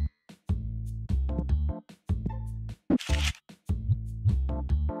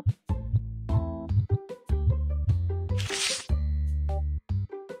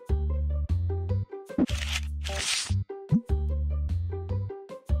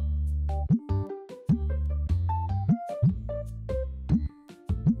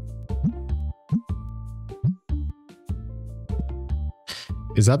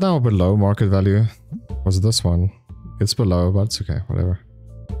 Is that now below market value? Was it this one? It's below, but it's okay, whatever.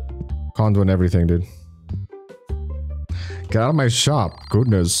 Can't win everything, dude. Get out of my shop,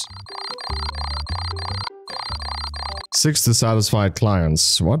 goodness. 6 dissatisfied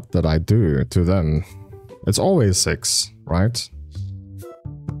clients. What did I do to them? It's always 6, right?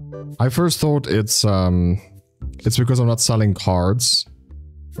 I first thought it's because I'm not selling cards.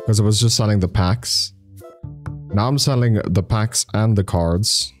 Because I was just selling the packs. Now I'm selling the packs and the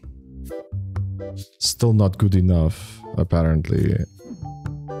cards. Still not good enough, apparently.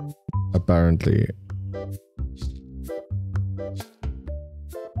 Apparently.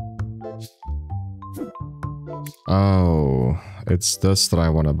 Oh, it's this that I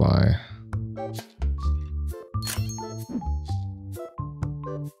want to buy.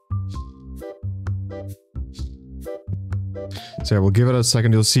 So yeah, we'll give it a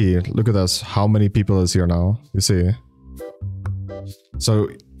second, you'll see. Look at this, how many people is here now, you see. So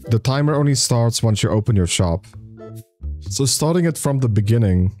the timer only starts once you open your shop. So starting it from the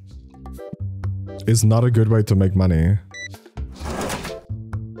beginning is not a good way to make money.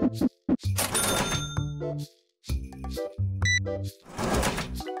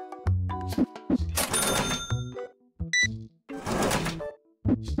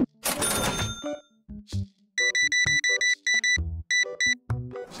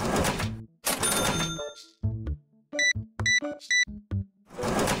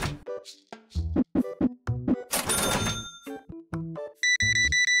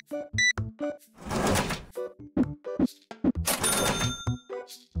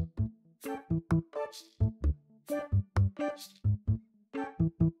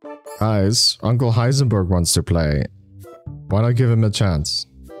 Guys, Uncle Heisenberg wants to play. Why not give him a chance?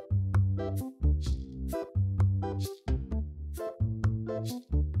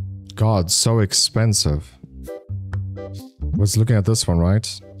 God, so expensive. Was looking at this one, right?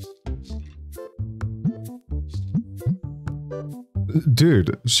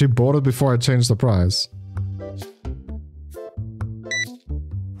 Dude, she bought it before I changed the price.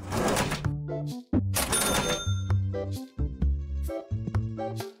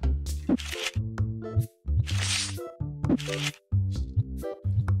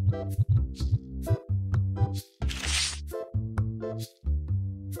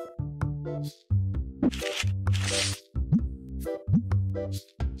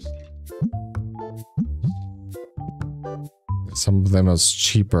 Some of them are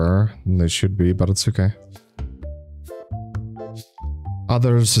cheaper than they should be, but it's okay.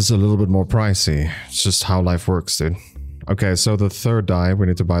 Others is a little bit more pricey. It's just how life works, dude. Okay, so the third die, we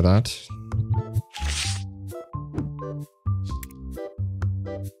need to buy that.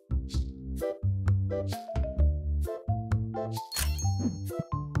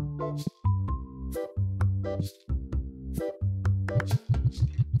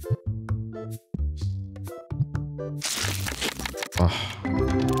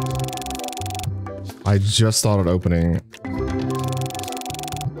 I just started opening.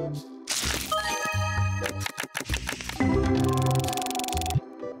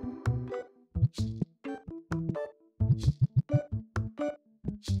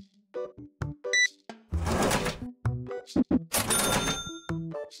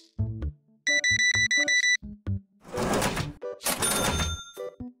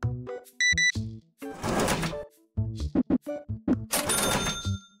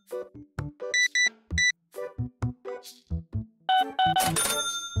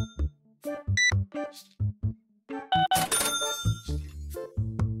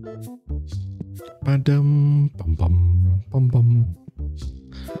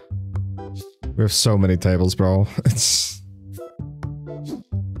 We have so many tables, bro. It's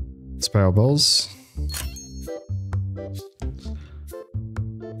parables.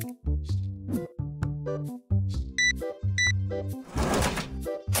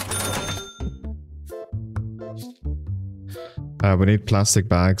 We need plastic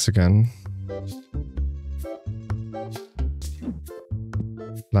bags again.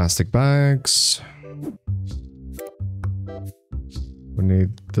 Plastic bags. We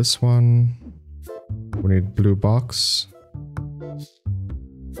need this one. We need blue box.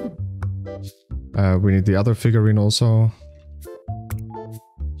 We need the other figurine also.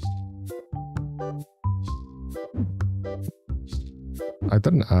 I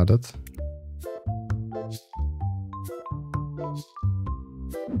didn't add it.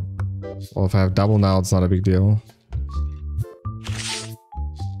 Well, if I have double now, it's not a big deal.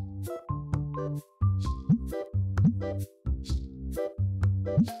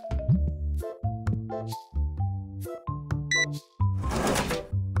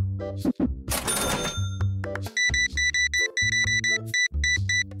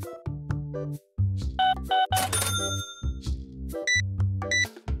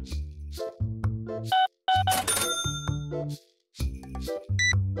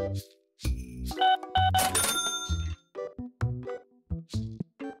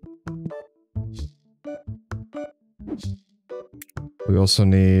 We also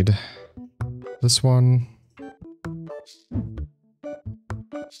need this one.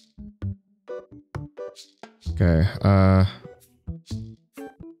 Okay,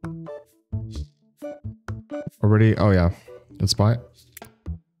 already, oh yeah, let's buy it.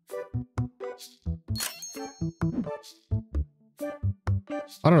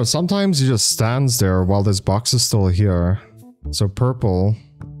 I don't know, sometimes he just stands there while this box is still here. So purple.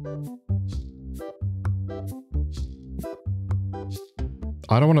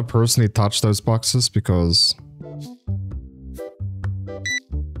 I don't want to personally touch those boxes because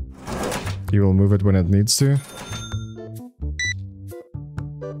he will move it when it needs to.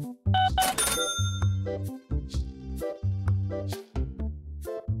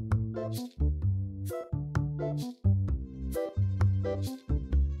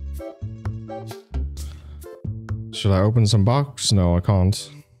 Should I open some box? No, I can't.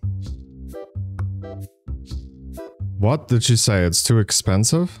 What did she say? It's too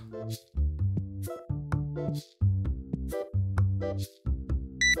expensive?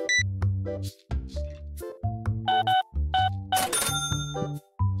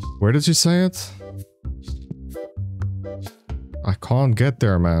 Where did she say it? I can't get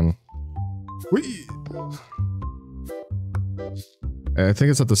there, man. Whee! I think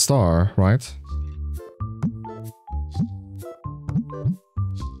it's at the star, right?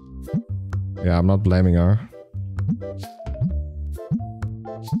 Yeah, I'm not blaming her.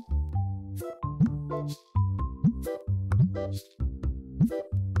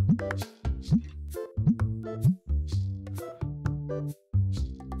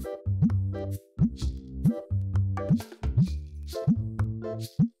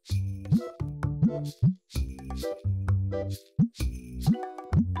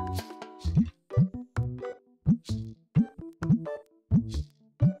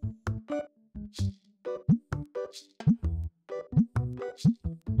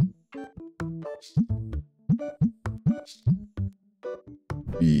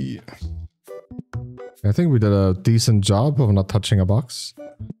 I think we did a decent job of not touching a box.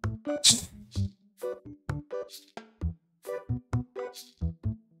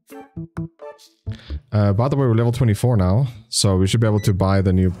 By the way, we're level 24 now, so we should be able to buy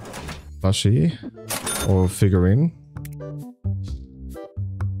the new plushie or figurine.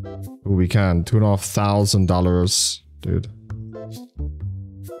 Ooh, we can. $2,500, dude.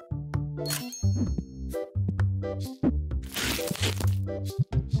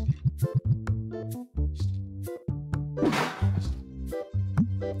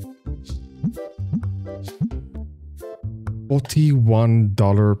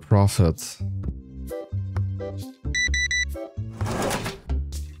 $41 profit.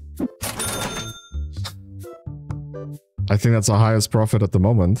 I think that's the highest profit at the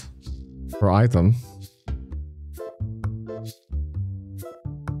moment per item.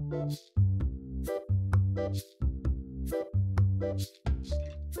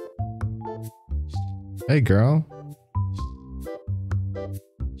 Hey girl.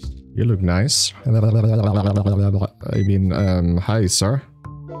 You look nice. I mean, hi, sir.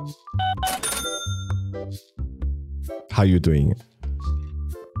 How you doing?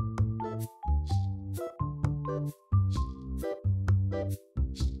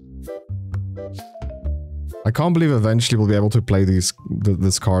 I can't believe eventually we'll be able to play this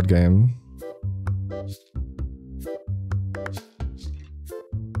card game.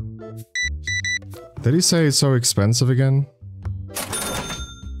 Did he say it's so expensive again?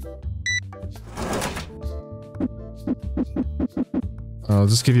 I'll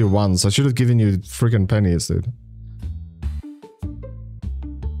just give you ones. I should have given you freaking pennies, dude.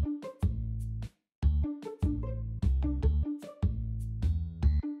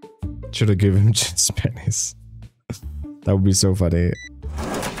 Should have given him just pennies. That would be so funny.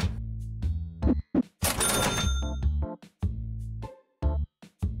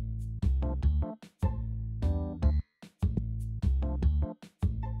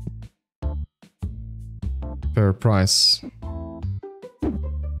 Fair price.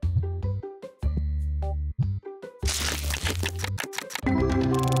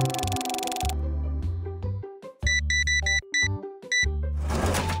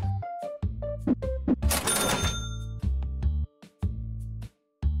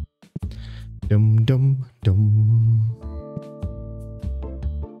 Dum dum dum.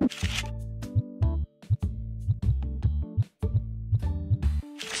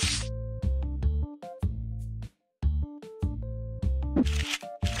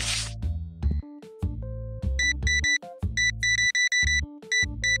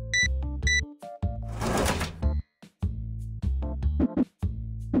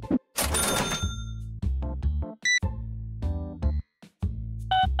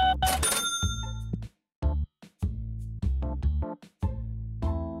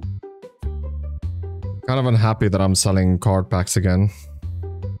 Kind of unhappy that I'm selling card packs again.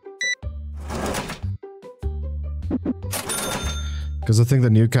 Because I think the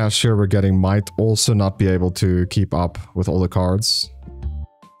new cashier we're getting might also not be able to keep up with all the cards.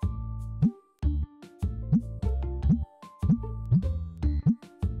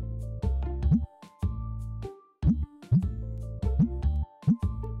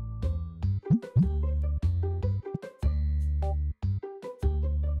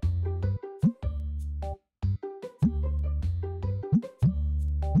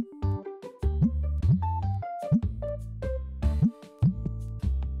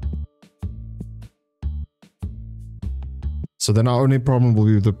 So then our only problem will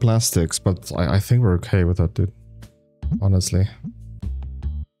be the plastics, but I think we're okay with that, dude. Honestly.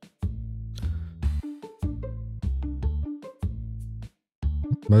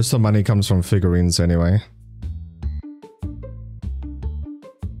 Most of the money comes from figurines anyway.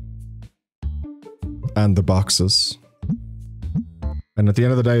 And the boxes. And at the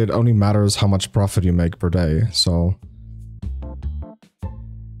end of the day, it only matters how much profit you make per day, so...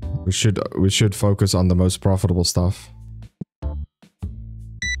 We should focus on the most profitable stuff.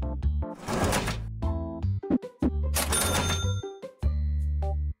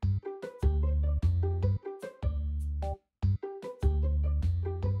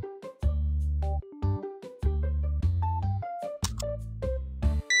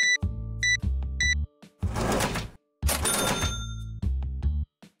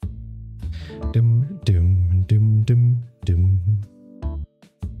 Dum dum dum dum dum.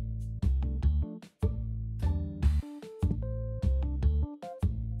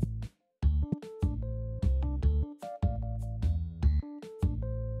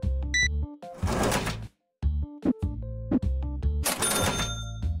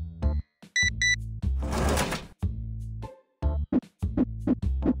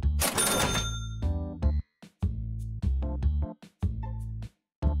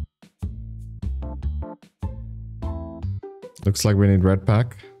 Looks like we need red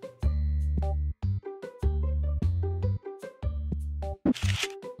pack.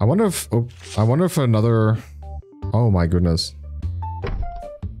 I wonder if another... Oh my goodness.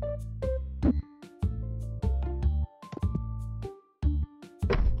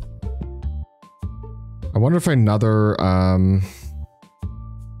 I wonder if another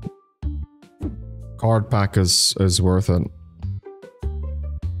card pack is worth it.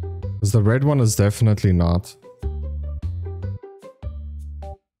 Because the red one is definitely not.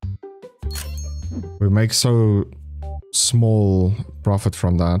 We make so small profit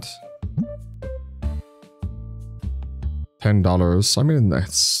from that. $10. I mean,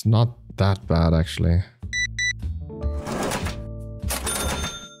 that's not that bad actually.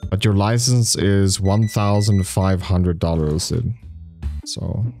 But your license is $1,500, dude.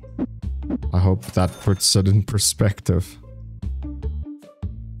 So I hope that puts it in perspective.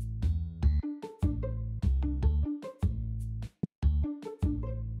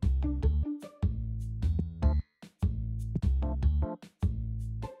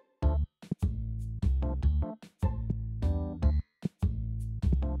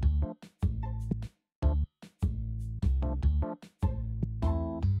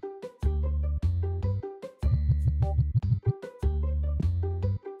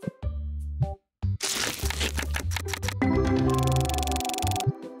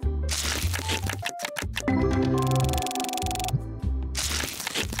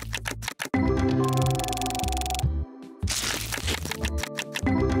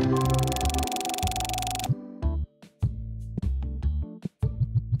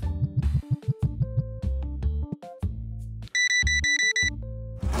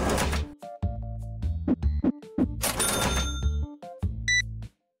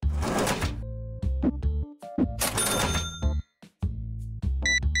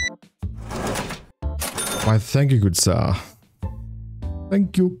 Why, thank you, good sir.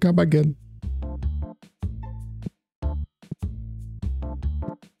 Thank you, come again.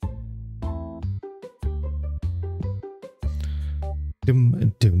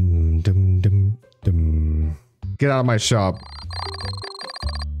 Dum, dum, dum, dum, dum. Get out of my shop.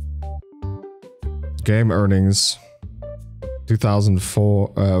 Game earnings.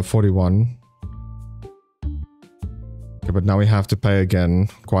 2041. Okay, but now we have to pay again.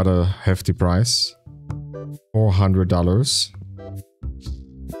 Quite a hefty price. $400.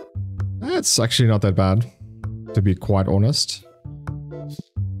 That's actually not that bad, to be quite honest.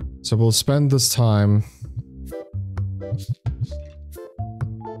 So we'll spend this time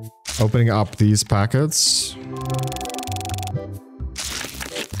opening up these packets.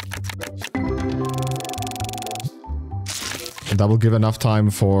 And that will give enough time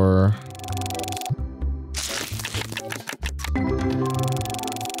for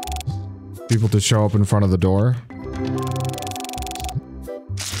people to show up in front of the door.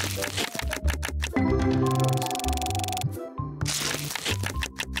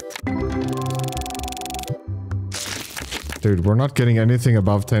 Dude, we're not getting anything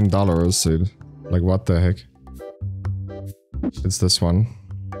above $10, dude. Like, what the heck? It's this one.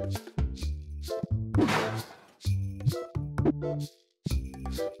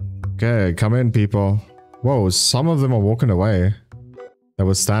 Okay, come in, people. Whoa, some of them are walking away. That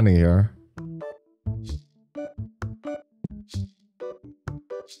was standing here.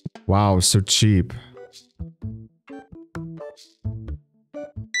 Wow, so cheap.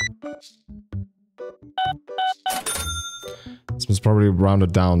 This was probably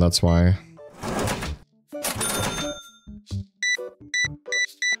rounded down, that's why.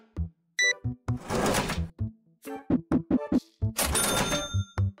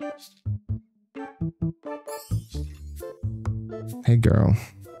 Hey girl,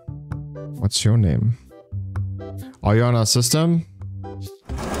 what's your name? Are you on our system?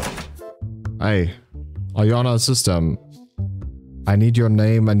 Hey, are you on our system? I need your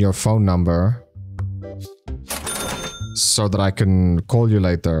name and your phone number so that I can call you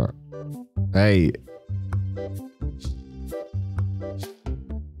later. Hey.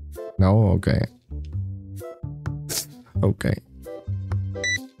 No? Okay. Okay.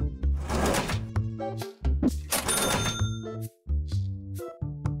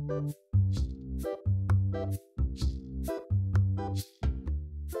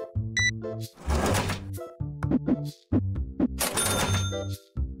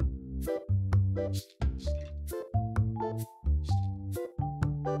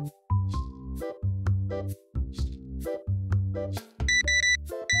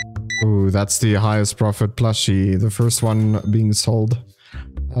 Ooh, that's the highest profit plushie, the first one being sold.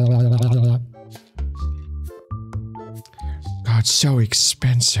 God, so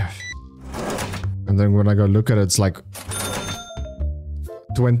expensive. And then when I go look at it, it's like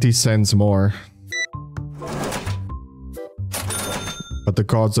 20 cents more. But the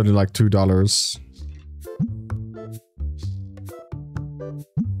card's only like $2.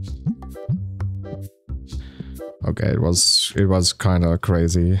 Okay, it was kind of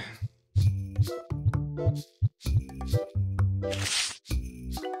crazy.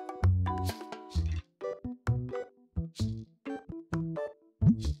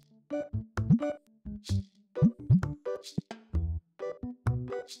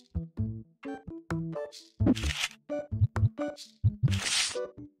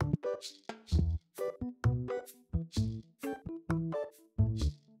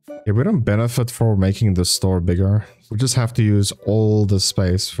 Yeah, we don't benefit for making the store bigger. We just have to use all the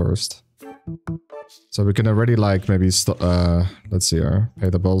space first. So we can already like maybe let's see here,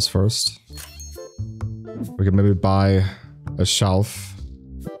 pay the bills first. We can maybe buy a shelf.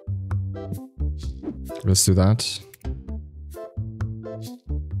 Let's do that.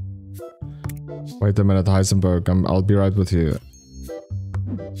 Wait a minute, Heisenberg. I'll be right with you.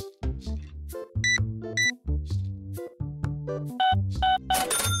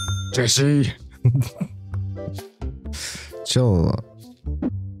 Jesse! Chill.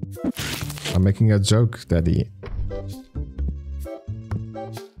 I'm making a joke, Daddy.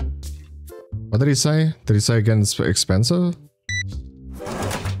 What did he say? Did he say again it's expensive?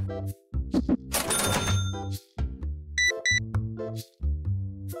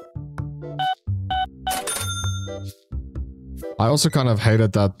 I also kind of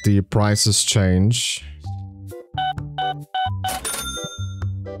hated that the prices change.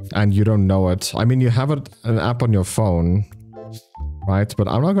 And you don't know it. I mean, you have an app on your phone, right? But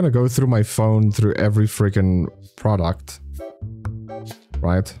I'm not gonna go through my phone through every freaking product,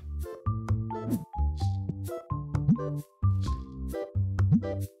 right?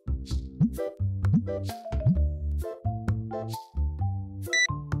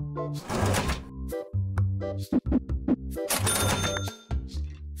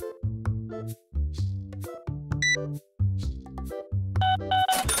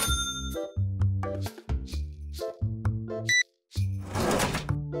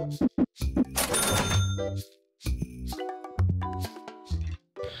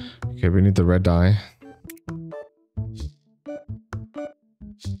 Okay, we need the red dye.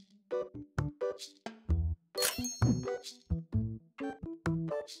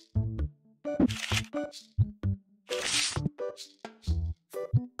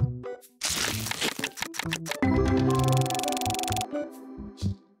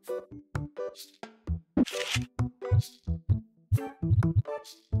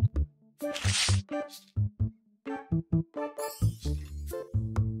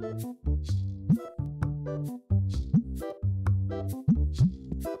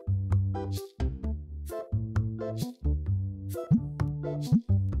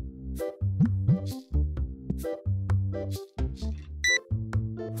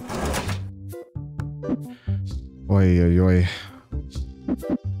 Oi, oi, oi.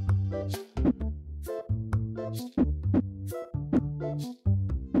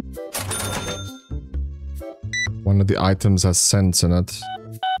 One of the items has cents in it.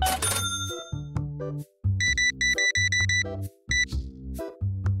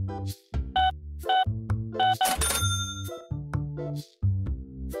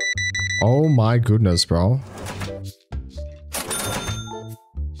 Oh my goodness, bro.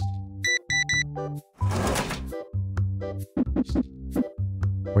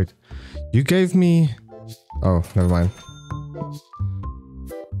 Wait, you gave me... Oh, never mind.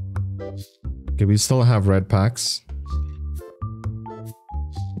 Okay, we still have red packs.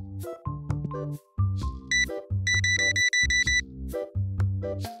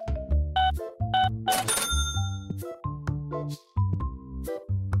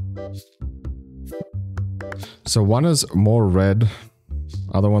 So one is more red,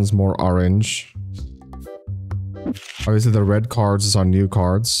 other one's more orange. Obviously the red cards are new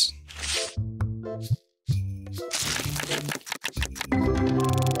cards.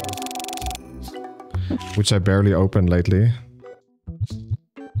 Which I barely opened lately.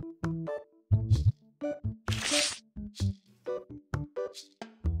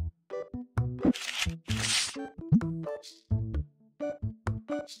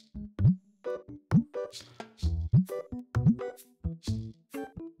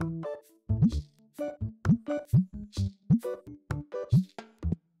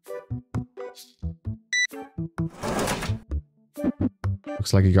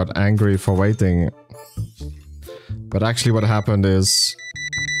 Looks like he got angry for waiting. But actually what happened is...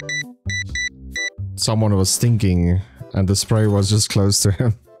 someone was stinking and the spray was just close to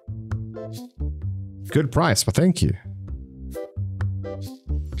him. Good price, but thank you.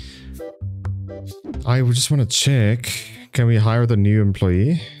 I just want to check. Can we hire the new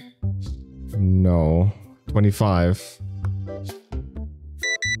employee? No. 25.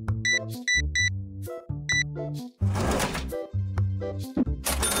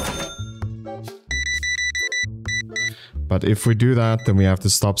 But if we do that, then we have to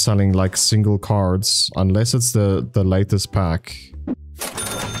stop selling like single cards, unless it's the latest pack.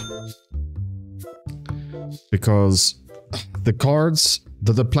 Because the cards,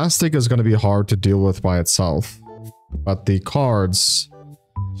 the plastic is going to be hard to deal with by itself. But the cards,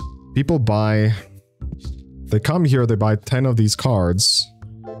 people buy, they come here, they buy 10 of these cards,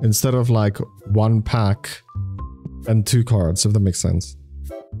 instead of like one pack and 2 cards, if that makes sense.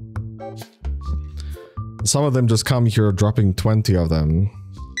 Some of them just come here dropping 20 of them.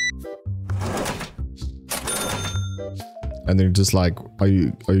 And they're just like, are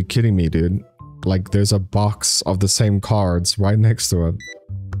you kidding me, dude? Like there's a box of the same cards right next to it.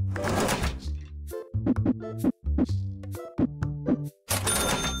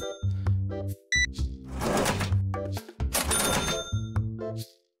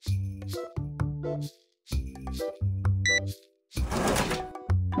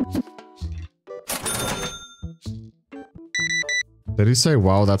 Did he say,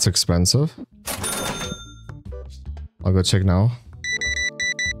 wow, that's expensive? I'll go check now.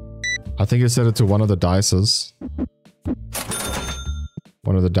 I think he said it to one of the dices.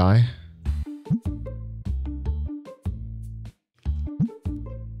 One of the die.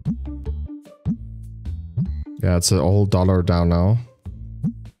 Yeah, it's a whole $1 down now.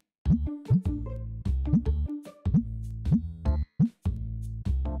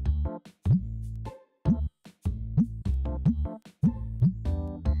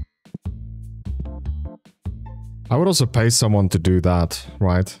 I would also pay someone to do that,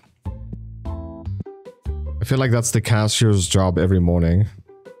 right? I feel like that's the cashier's job every morning.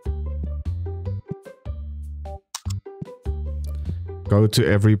 Go to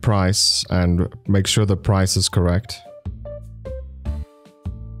every price and make sure the price is correct.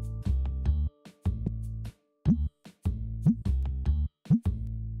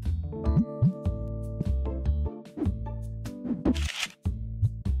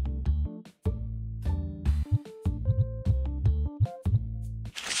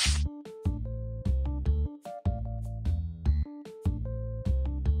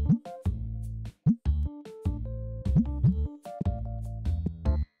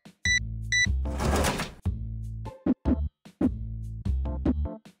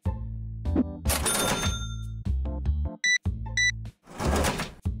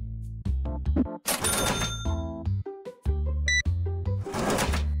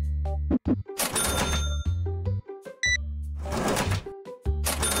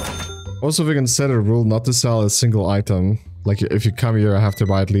 Also, we can set a rule not to sell a single item. Like, if you come here, I have to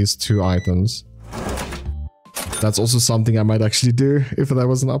buy at least 2 items. That's also something I might actually do, if that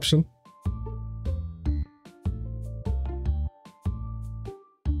was an option.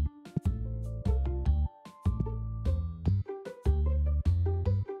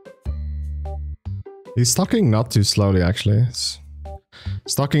 He's stocking not too slowly, actually.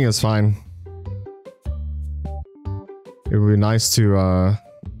 Stocking is fine. It would be nice to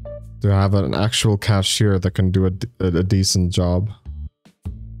have an actual cashier that can do a decent job.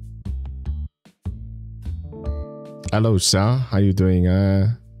 Hello, sir. How you doing?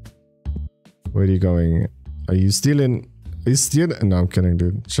 Where are you going? Are you stealing? Are you stealing? No, I'm kidding,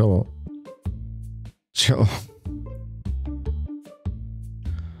 dude. Chill. Chill.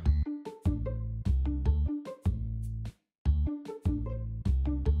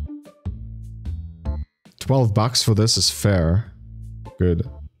 $12 for this is fair. Good.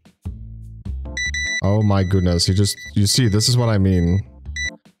 Oh my goodness, you see, this is what I mean.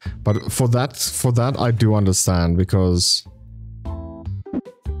 But for that I do understand, because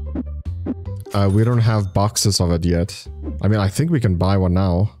we don't have boxes of it yet. I mean, I think we can buy one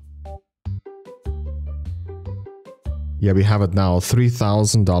now. Yeah, we have it now,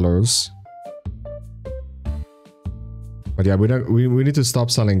 $3,000. But yeah, we need to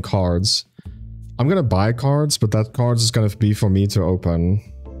stop selling cards. I'm gonna buy cards, but that cards is gonna be for me to open.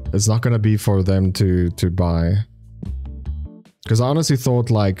 It's not gonna be for them to buy. Because I honestly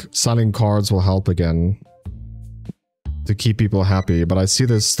thought like selling cards will help again. To keep people happy, but I see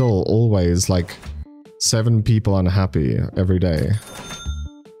there's still always like 7 people unhappy every day.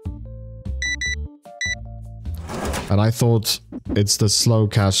 And I thought it's the slow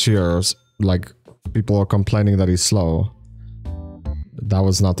cashiers, like people are complaining that he's slow. That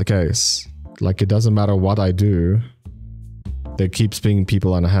was not the case. Like, it doesn't matter what I do, there keeps being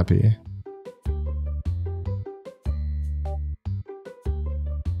people unhappy.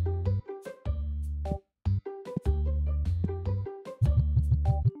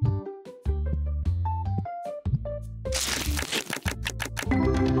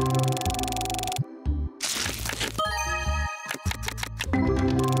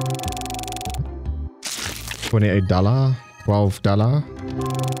 $28, $12.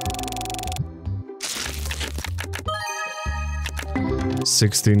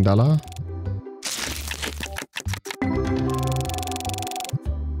 $16.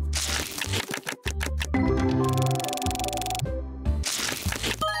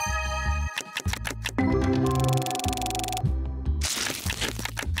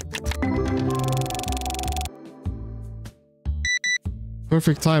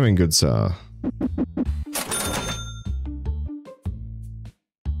 Perfect timing, good sir.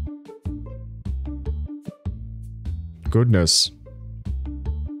 Goodness.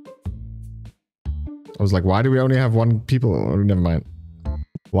 I was like, why do we only have 1 people? Oh, never mind.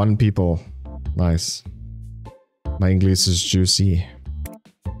 1 people. Nice. My English is juicy.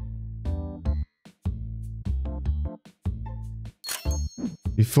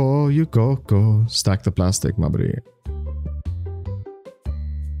 Before you go, stack the plastic, my buddy.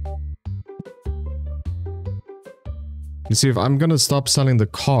 You see, if I'm gonna stop selling the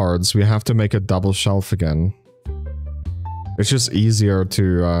cards, we have to make a double shelf again. It's just easier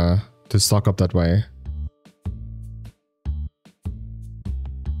to stock up that way.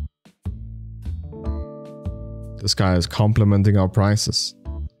 This guy is complimenting our prices.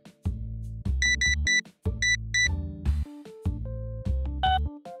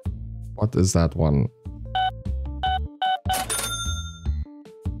 What is that one?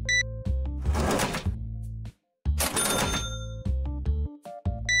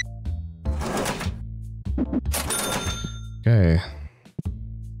 Okay.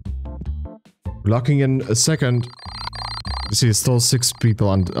 Locking in a second. You see, still 6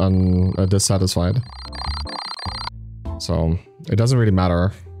 people dissatisfied. So, it doesn't really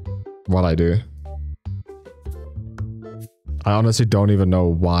matter what I do. I honestly don't even know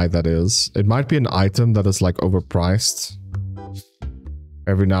why that is. It might be an item that is like overpriced.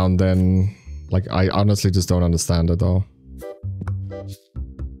 Every now and then. Like, I honestly just don't understand it though.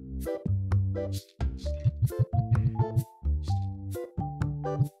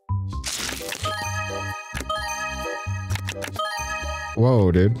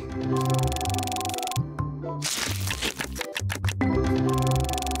 Whoa, dude.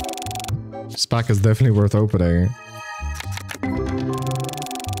 This pack is definitely worth opening.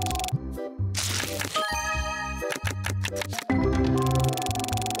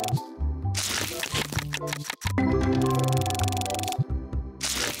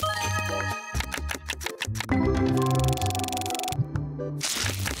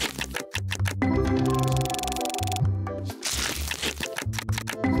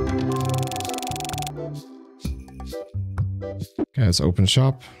 Okay, let's open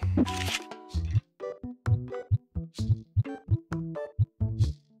shop.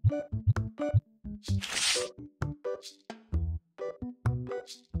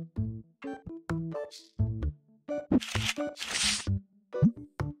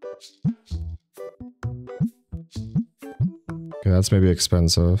 Okay, that's maybe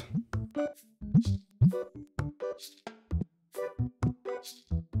expensive.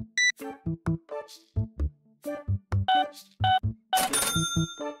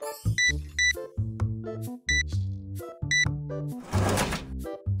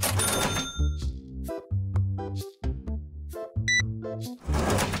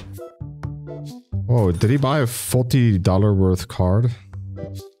 Oh, did he buy a $40 worth card?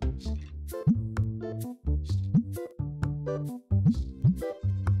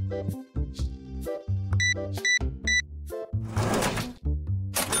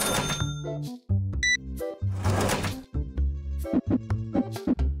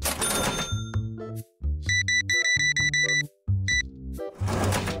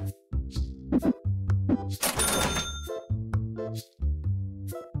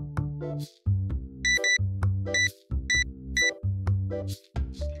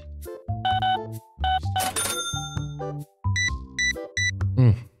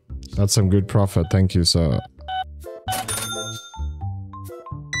 That's some good profit, thank you, sir.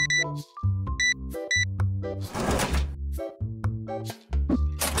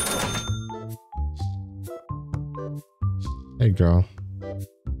 Hey, girl.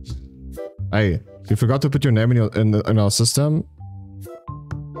 Hey, you forgot to put your name in our system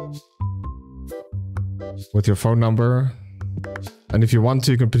with your phone number, and if you want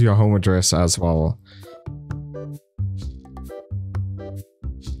to, you can put your home address as well.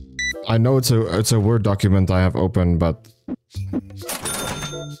 I know it's a Word document I have open, but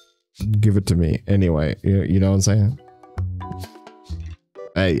give it to me anyway. You know what I'm saying?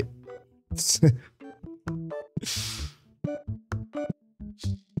 Hey.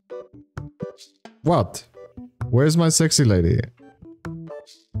 What? Where's my sexy lady?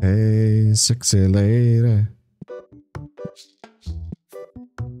 Hey, sexy lady.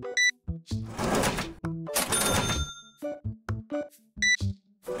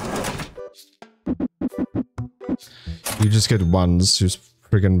 You just get ones, just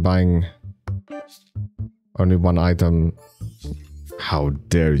friggin' buying only one item. How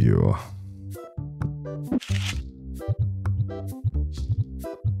dare you?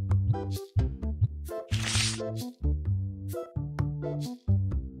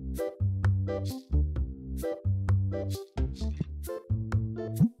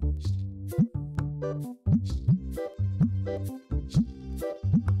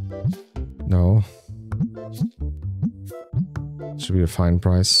 No. Should be a fine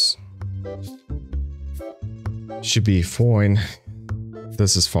price. Should be fine.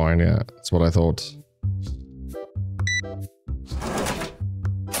 This is fine, yeah. That's what I thought.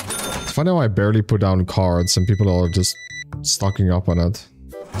 It's funny how I barely put down cards and people are just stocking up on it.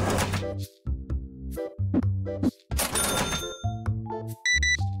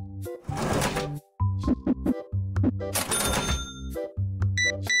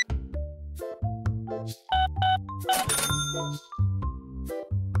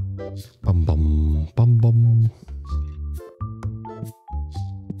 Bum bum bum bum.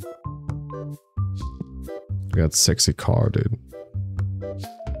 Got sexy car, dude.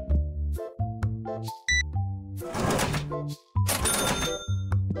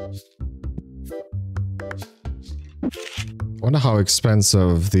 Wonder how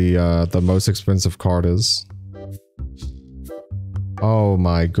expensive the most expensive card is. Oh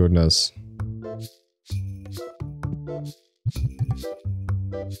my goodness.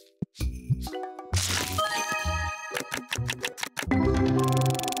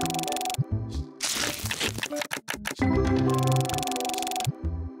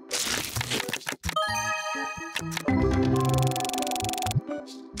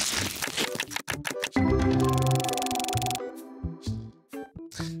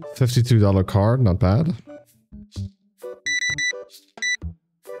 $52 card, not bad.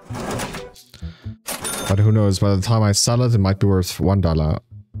 But who knows, by the time I sell it, it might be worth $1.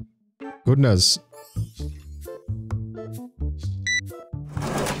 Goodness.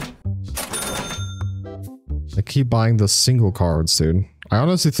 I keep buying the single cards, dude. I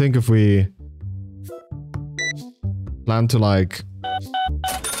honestly think if we plan to, like,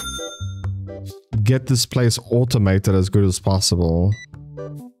 get this place automated as good as possible,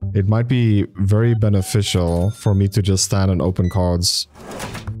 it might be very beneficial for me to just stand and open cards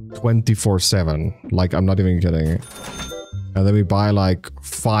 24/7. Like, I'm not even kidding. And then we buy like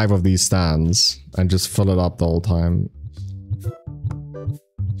 5 of these stands and just fill it up the whole time.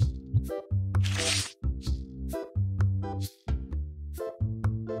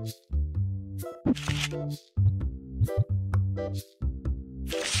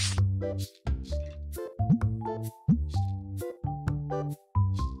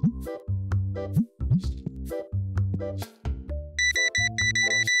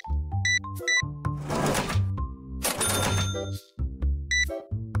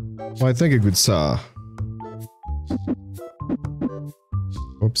 Well, I think a good saw.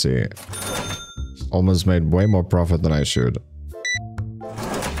 Oopsie. Almost made way more profit than I should.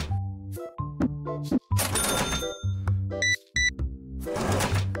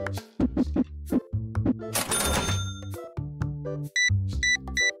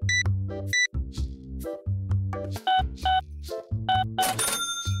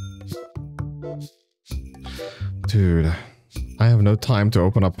 Dude, I have no time to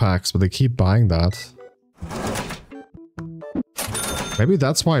open up packs, but they keep buying that. Maybe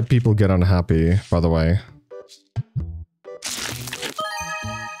that's why people get unhappy, by the way.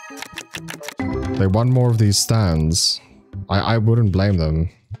 They want more of these stands. I wouldn't blame them.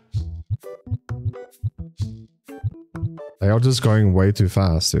 They are just going way too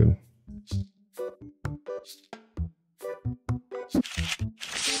fast, dude.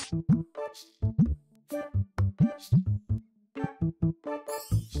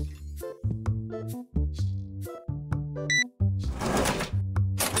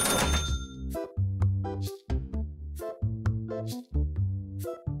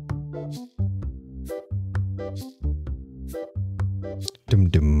 Dum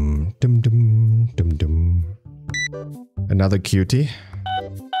dum dum dum dum dum. Another cutie.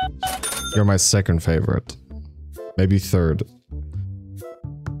 You're my second favorite. Maybe third.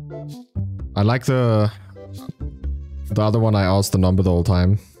 I like the other one. I asked the number the whole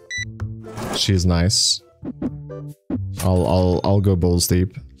time. She's nice. I'll go balls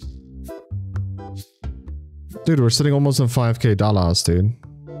deep. Dude, we're sitting almost on $5K, dude.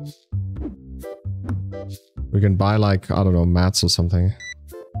 We can buy like, I don't know, mats or something.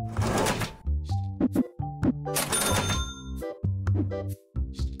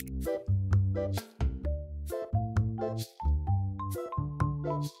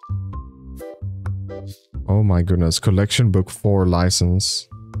 Oh my goodness, collection book 4 license.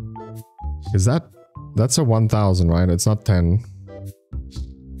 Is that's a 1,000, right? It's not 10.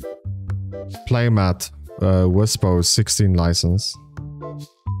 Playmat, Wispo 16 license.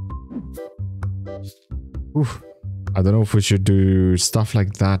 Oof. I don't know if we should do stuff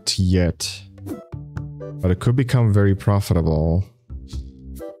like that yet. But it could become very profitable.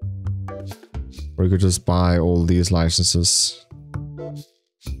 Or we could just buy all these licenses.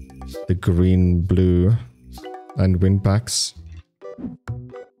 The green, blue, and wind packs.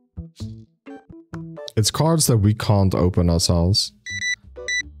 It's cards that we can't open ourselves.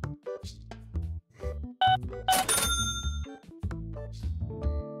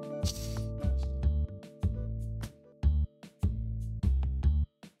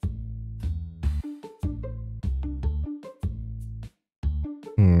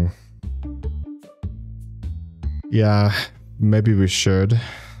 Yeah, maybe we should.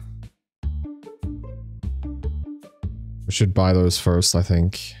 We should buy those first, I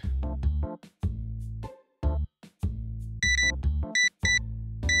think.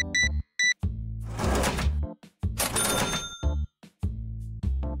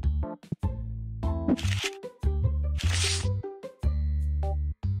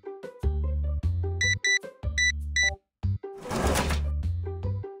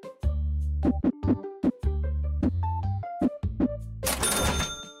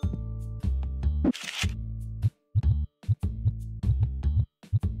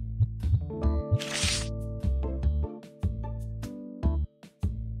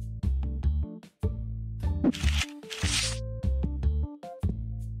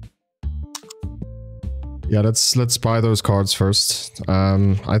 Yeah, let's buy those cards first.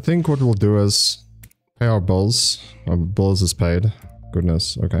 I think what we'll do is pay our bills. Our bills is paid.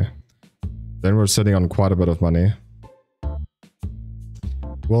 Goodness, okay. Then we're sitting on quite a bit of money.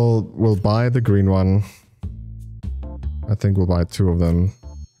 We'll buy the green one. I think we'll buy 2 of them.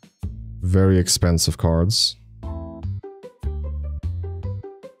 Very expensive cards.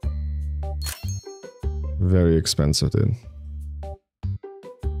 Very expensive, dude.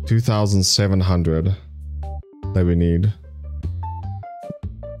 2,700 that we need.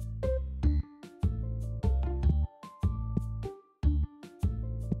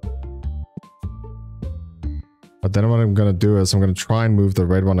 But then what I'm gonna do is I'm gonna try and move the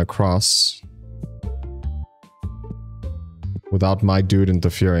red one across without my dude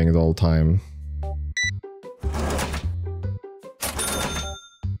interfering the whole time.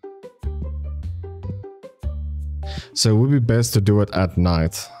 So it would be best to do it at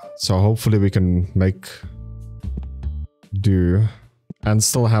night. So hopefully we can make do and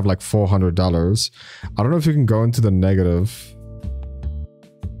still have like $400. I don't know if you can go into the negative.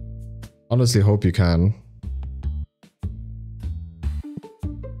 Honestly, hope you can.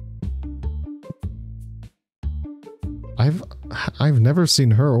 I've never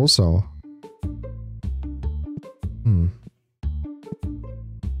seen her also.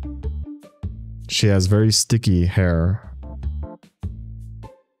 She has very sticky hair.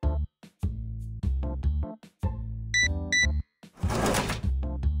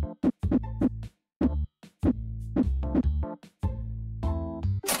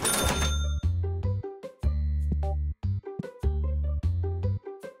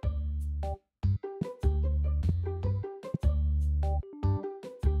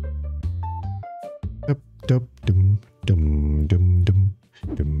 Dum, dum, dum, dum, dum,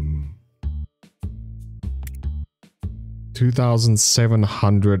 dum.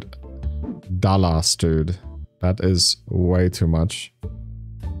 $2,700, dude. That is way too much.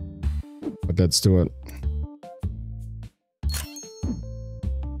 But let's do it.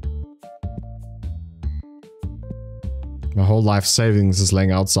 My whole life savings is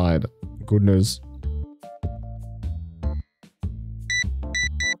laying outside. Good news.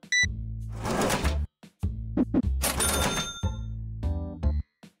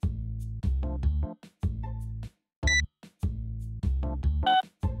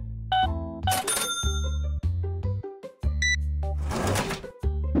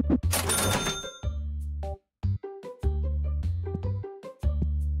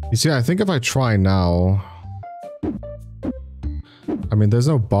 You see, I think if I try now... I mean, there's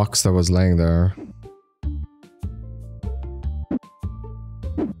no box that was laying there.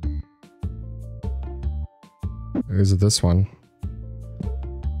 Is it this one?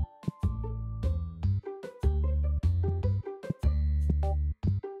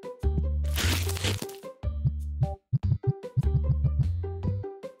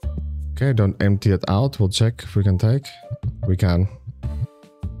 Okay, don't empty it out. We'll check if we can take. We can.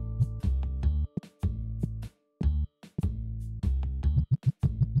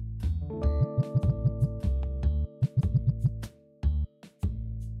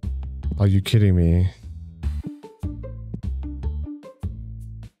 Are you kidding me?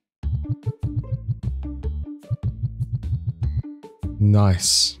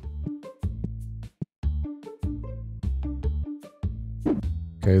 Nice.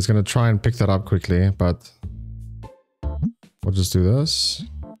 Okay, he's gonna try and pick that up quickly, but we'll just do this.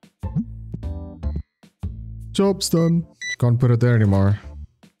 Job's done. Can't put it there anymore.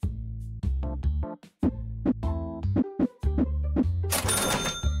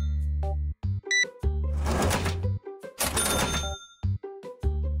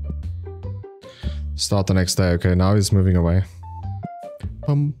 Start the next day. Okay, now he's moving away.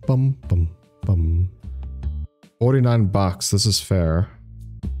 Bum, bum, bum, bum. 49 bucks. This is fair.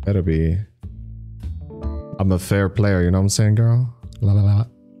 Better be. I'm a fair player, you know what I'm saying, girl? La la la.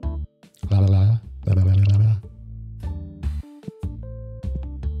 La la la. La la la la la.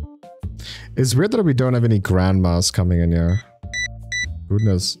 It's weird that we don't have any grandmas coming in here.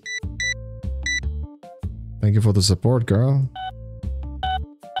 Goodness. Thank you for the support, girl.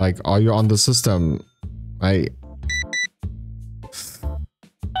 Like, are you on the system? I...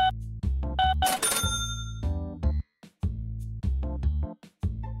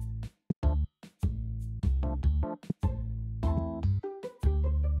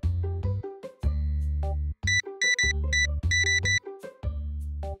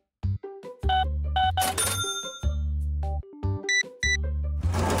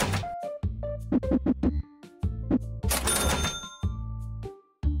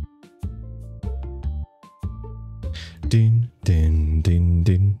 Din, din, din,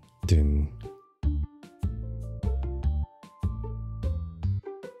 din, din.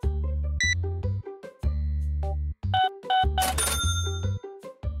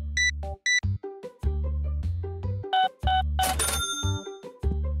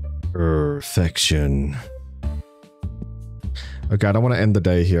 Perfection. Okay, I don't want to end the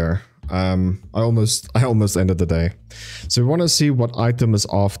day here. I almost ended the day. So we want to see what item is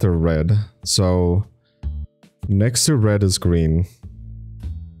after red. So next to red is green.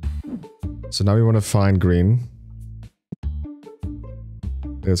 So now we want to find green.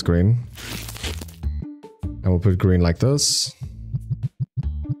 There's green. And we'll put green like this.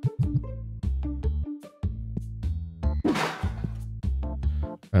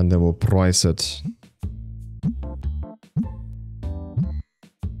 And then we'll price it.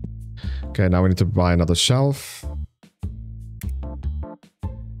 Okay, now we need to buy another shelf.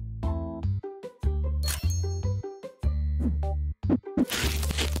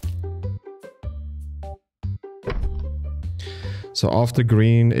 So after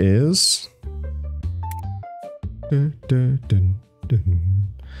green is...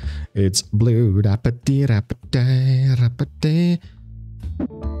 It's blue.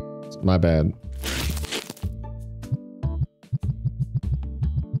 My bad.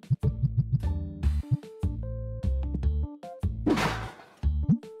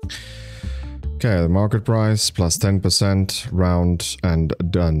 Okay, the market price plus 10%, round and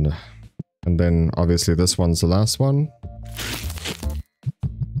done. And then obviously this one's the last one.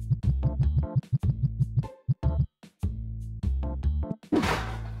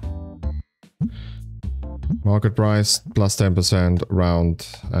 Market price plus 10%, round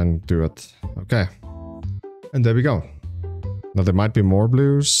and do it. Okay. And there we go. Now there might be more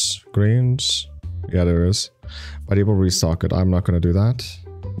blues, greens. Yeah, there is. But he will restock it. I'm not going to do that.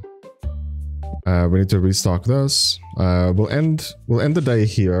 We need to restock this. We'll end the day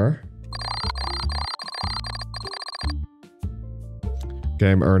here.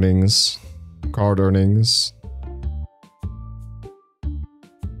 Game earnings, card earnings.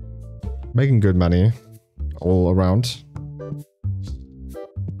 Making good money all around.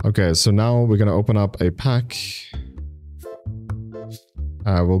 Okay, so now we're gonna open up a pack.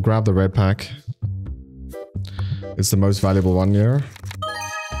 We'll grab the red pack. It's the most valuable one here.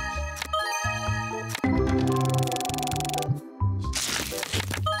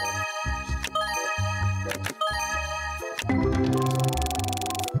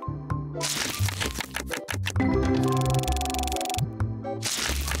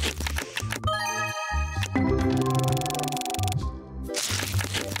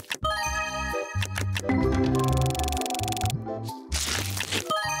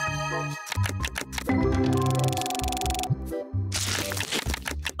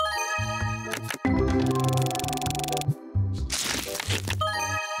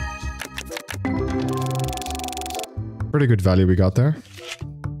 Pretty good value we got there.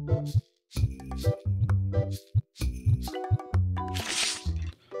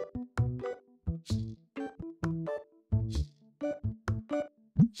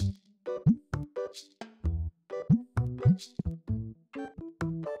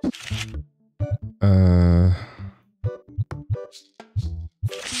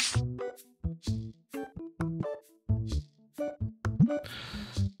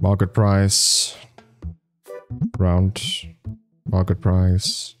 Market price, round, market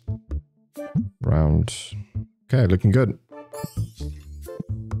price, round. Okay, looking good.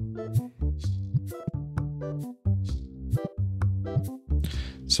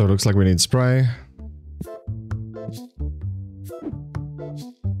 So it looks like we need spray.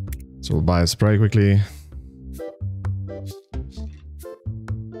 So we'll buy a spray quickly.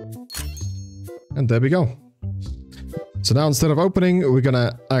 And there we go. So now instead of opening, we're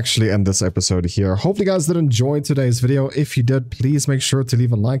gonna actually end this episode here. Hopefully you guys did enjoy today's video. If you did, please make sure to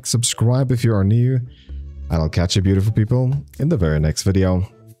leave a like, subscribe if you are new. And I'll catch you beautiful people in the very next video.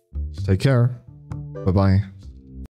 Take care. Bye-bye.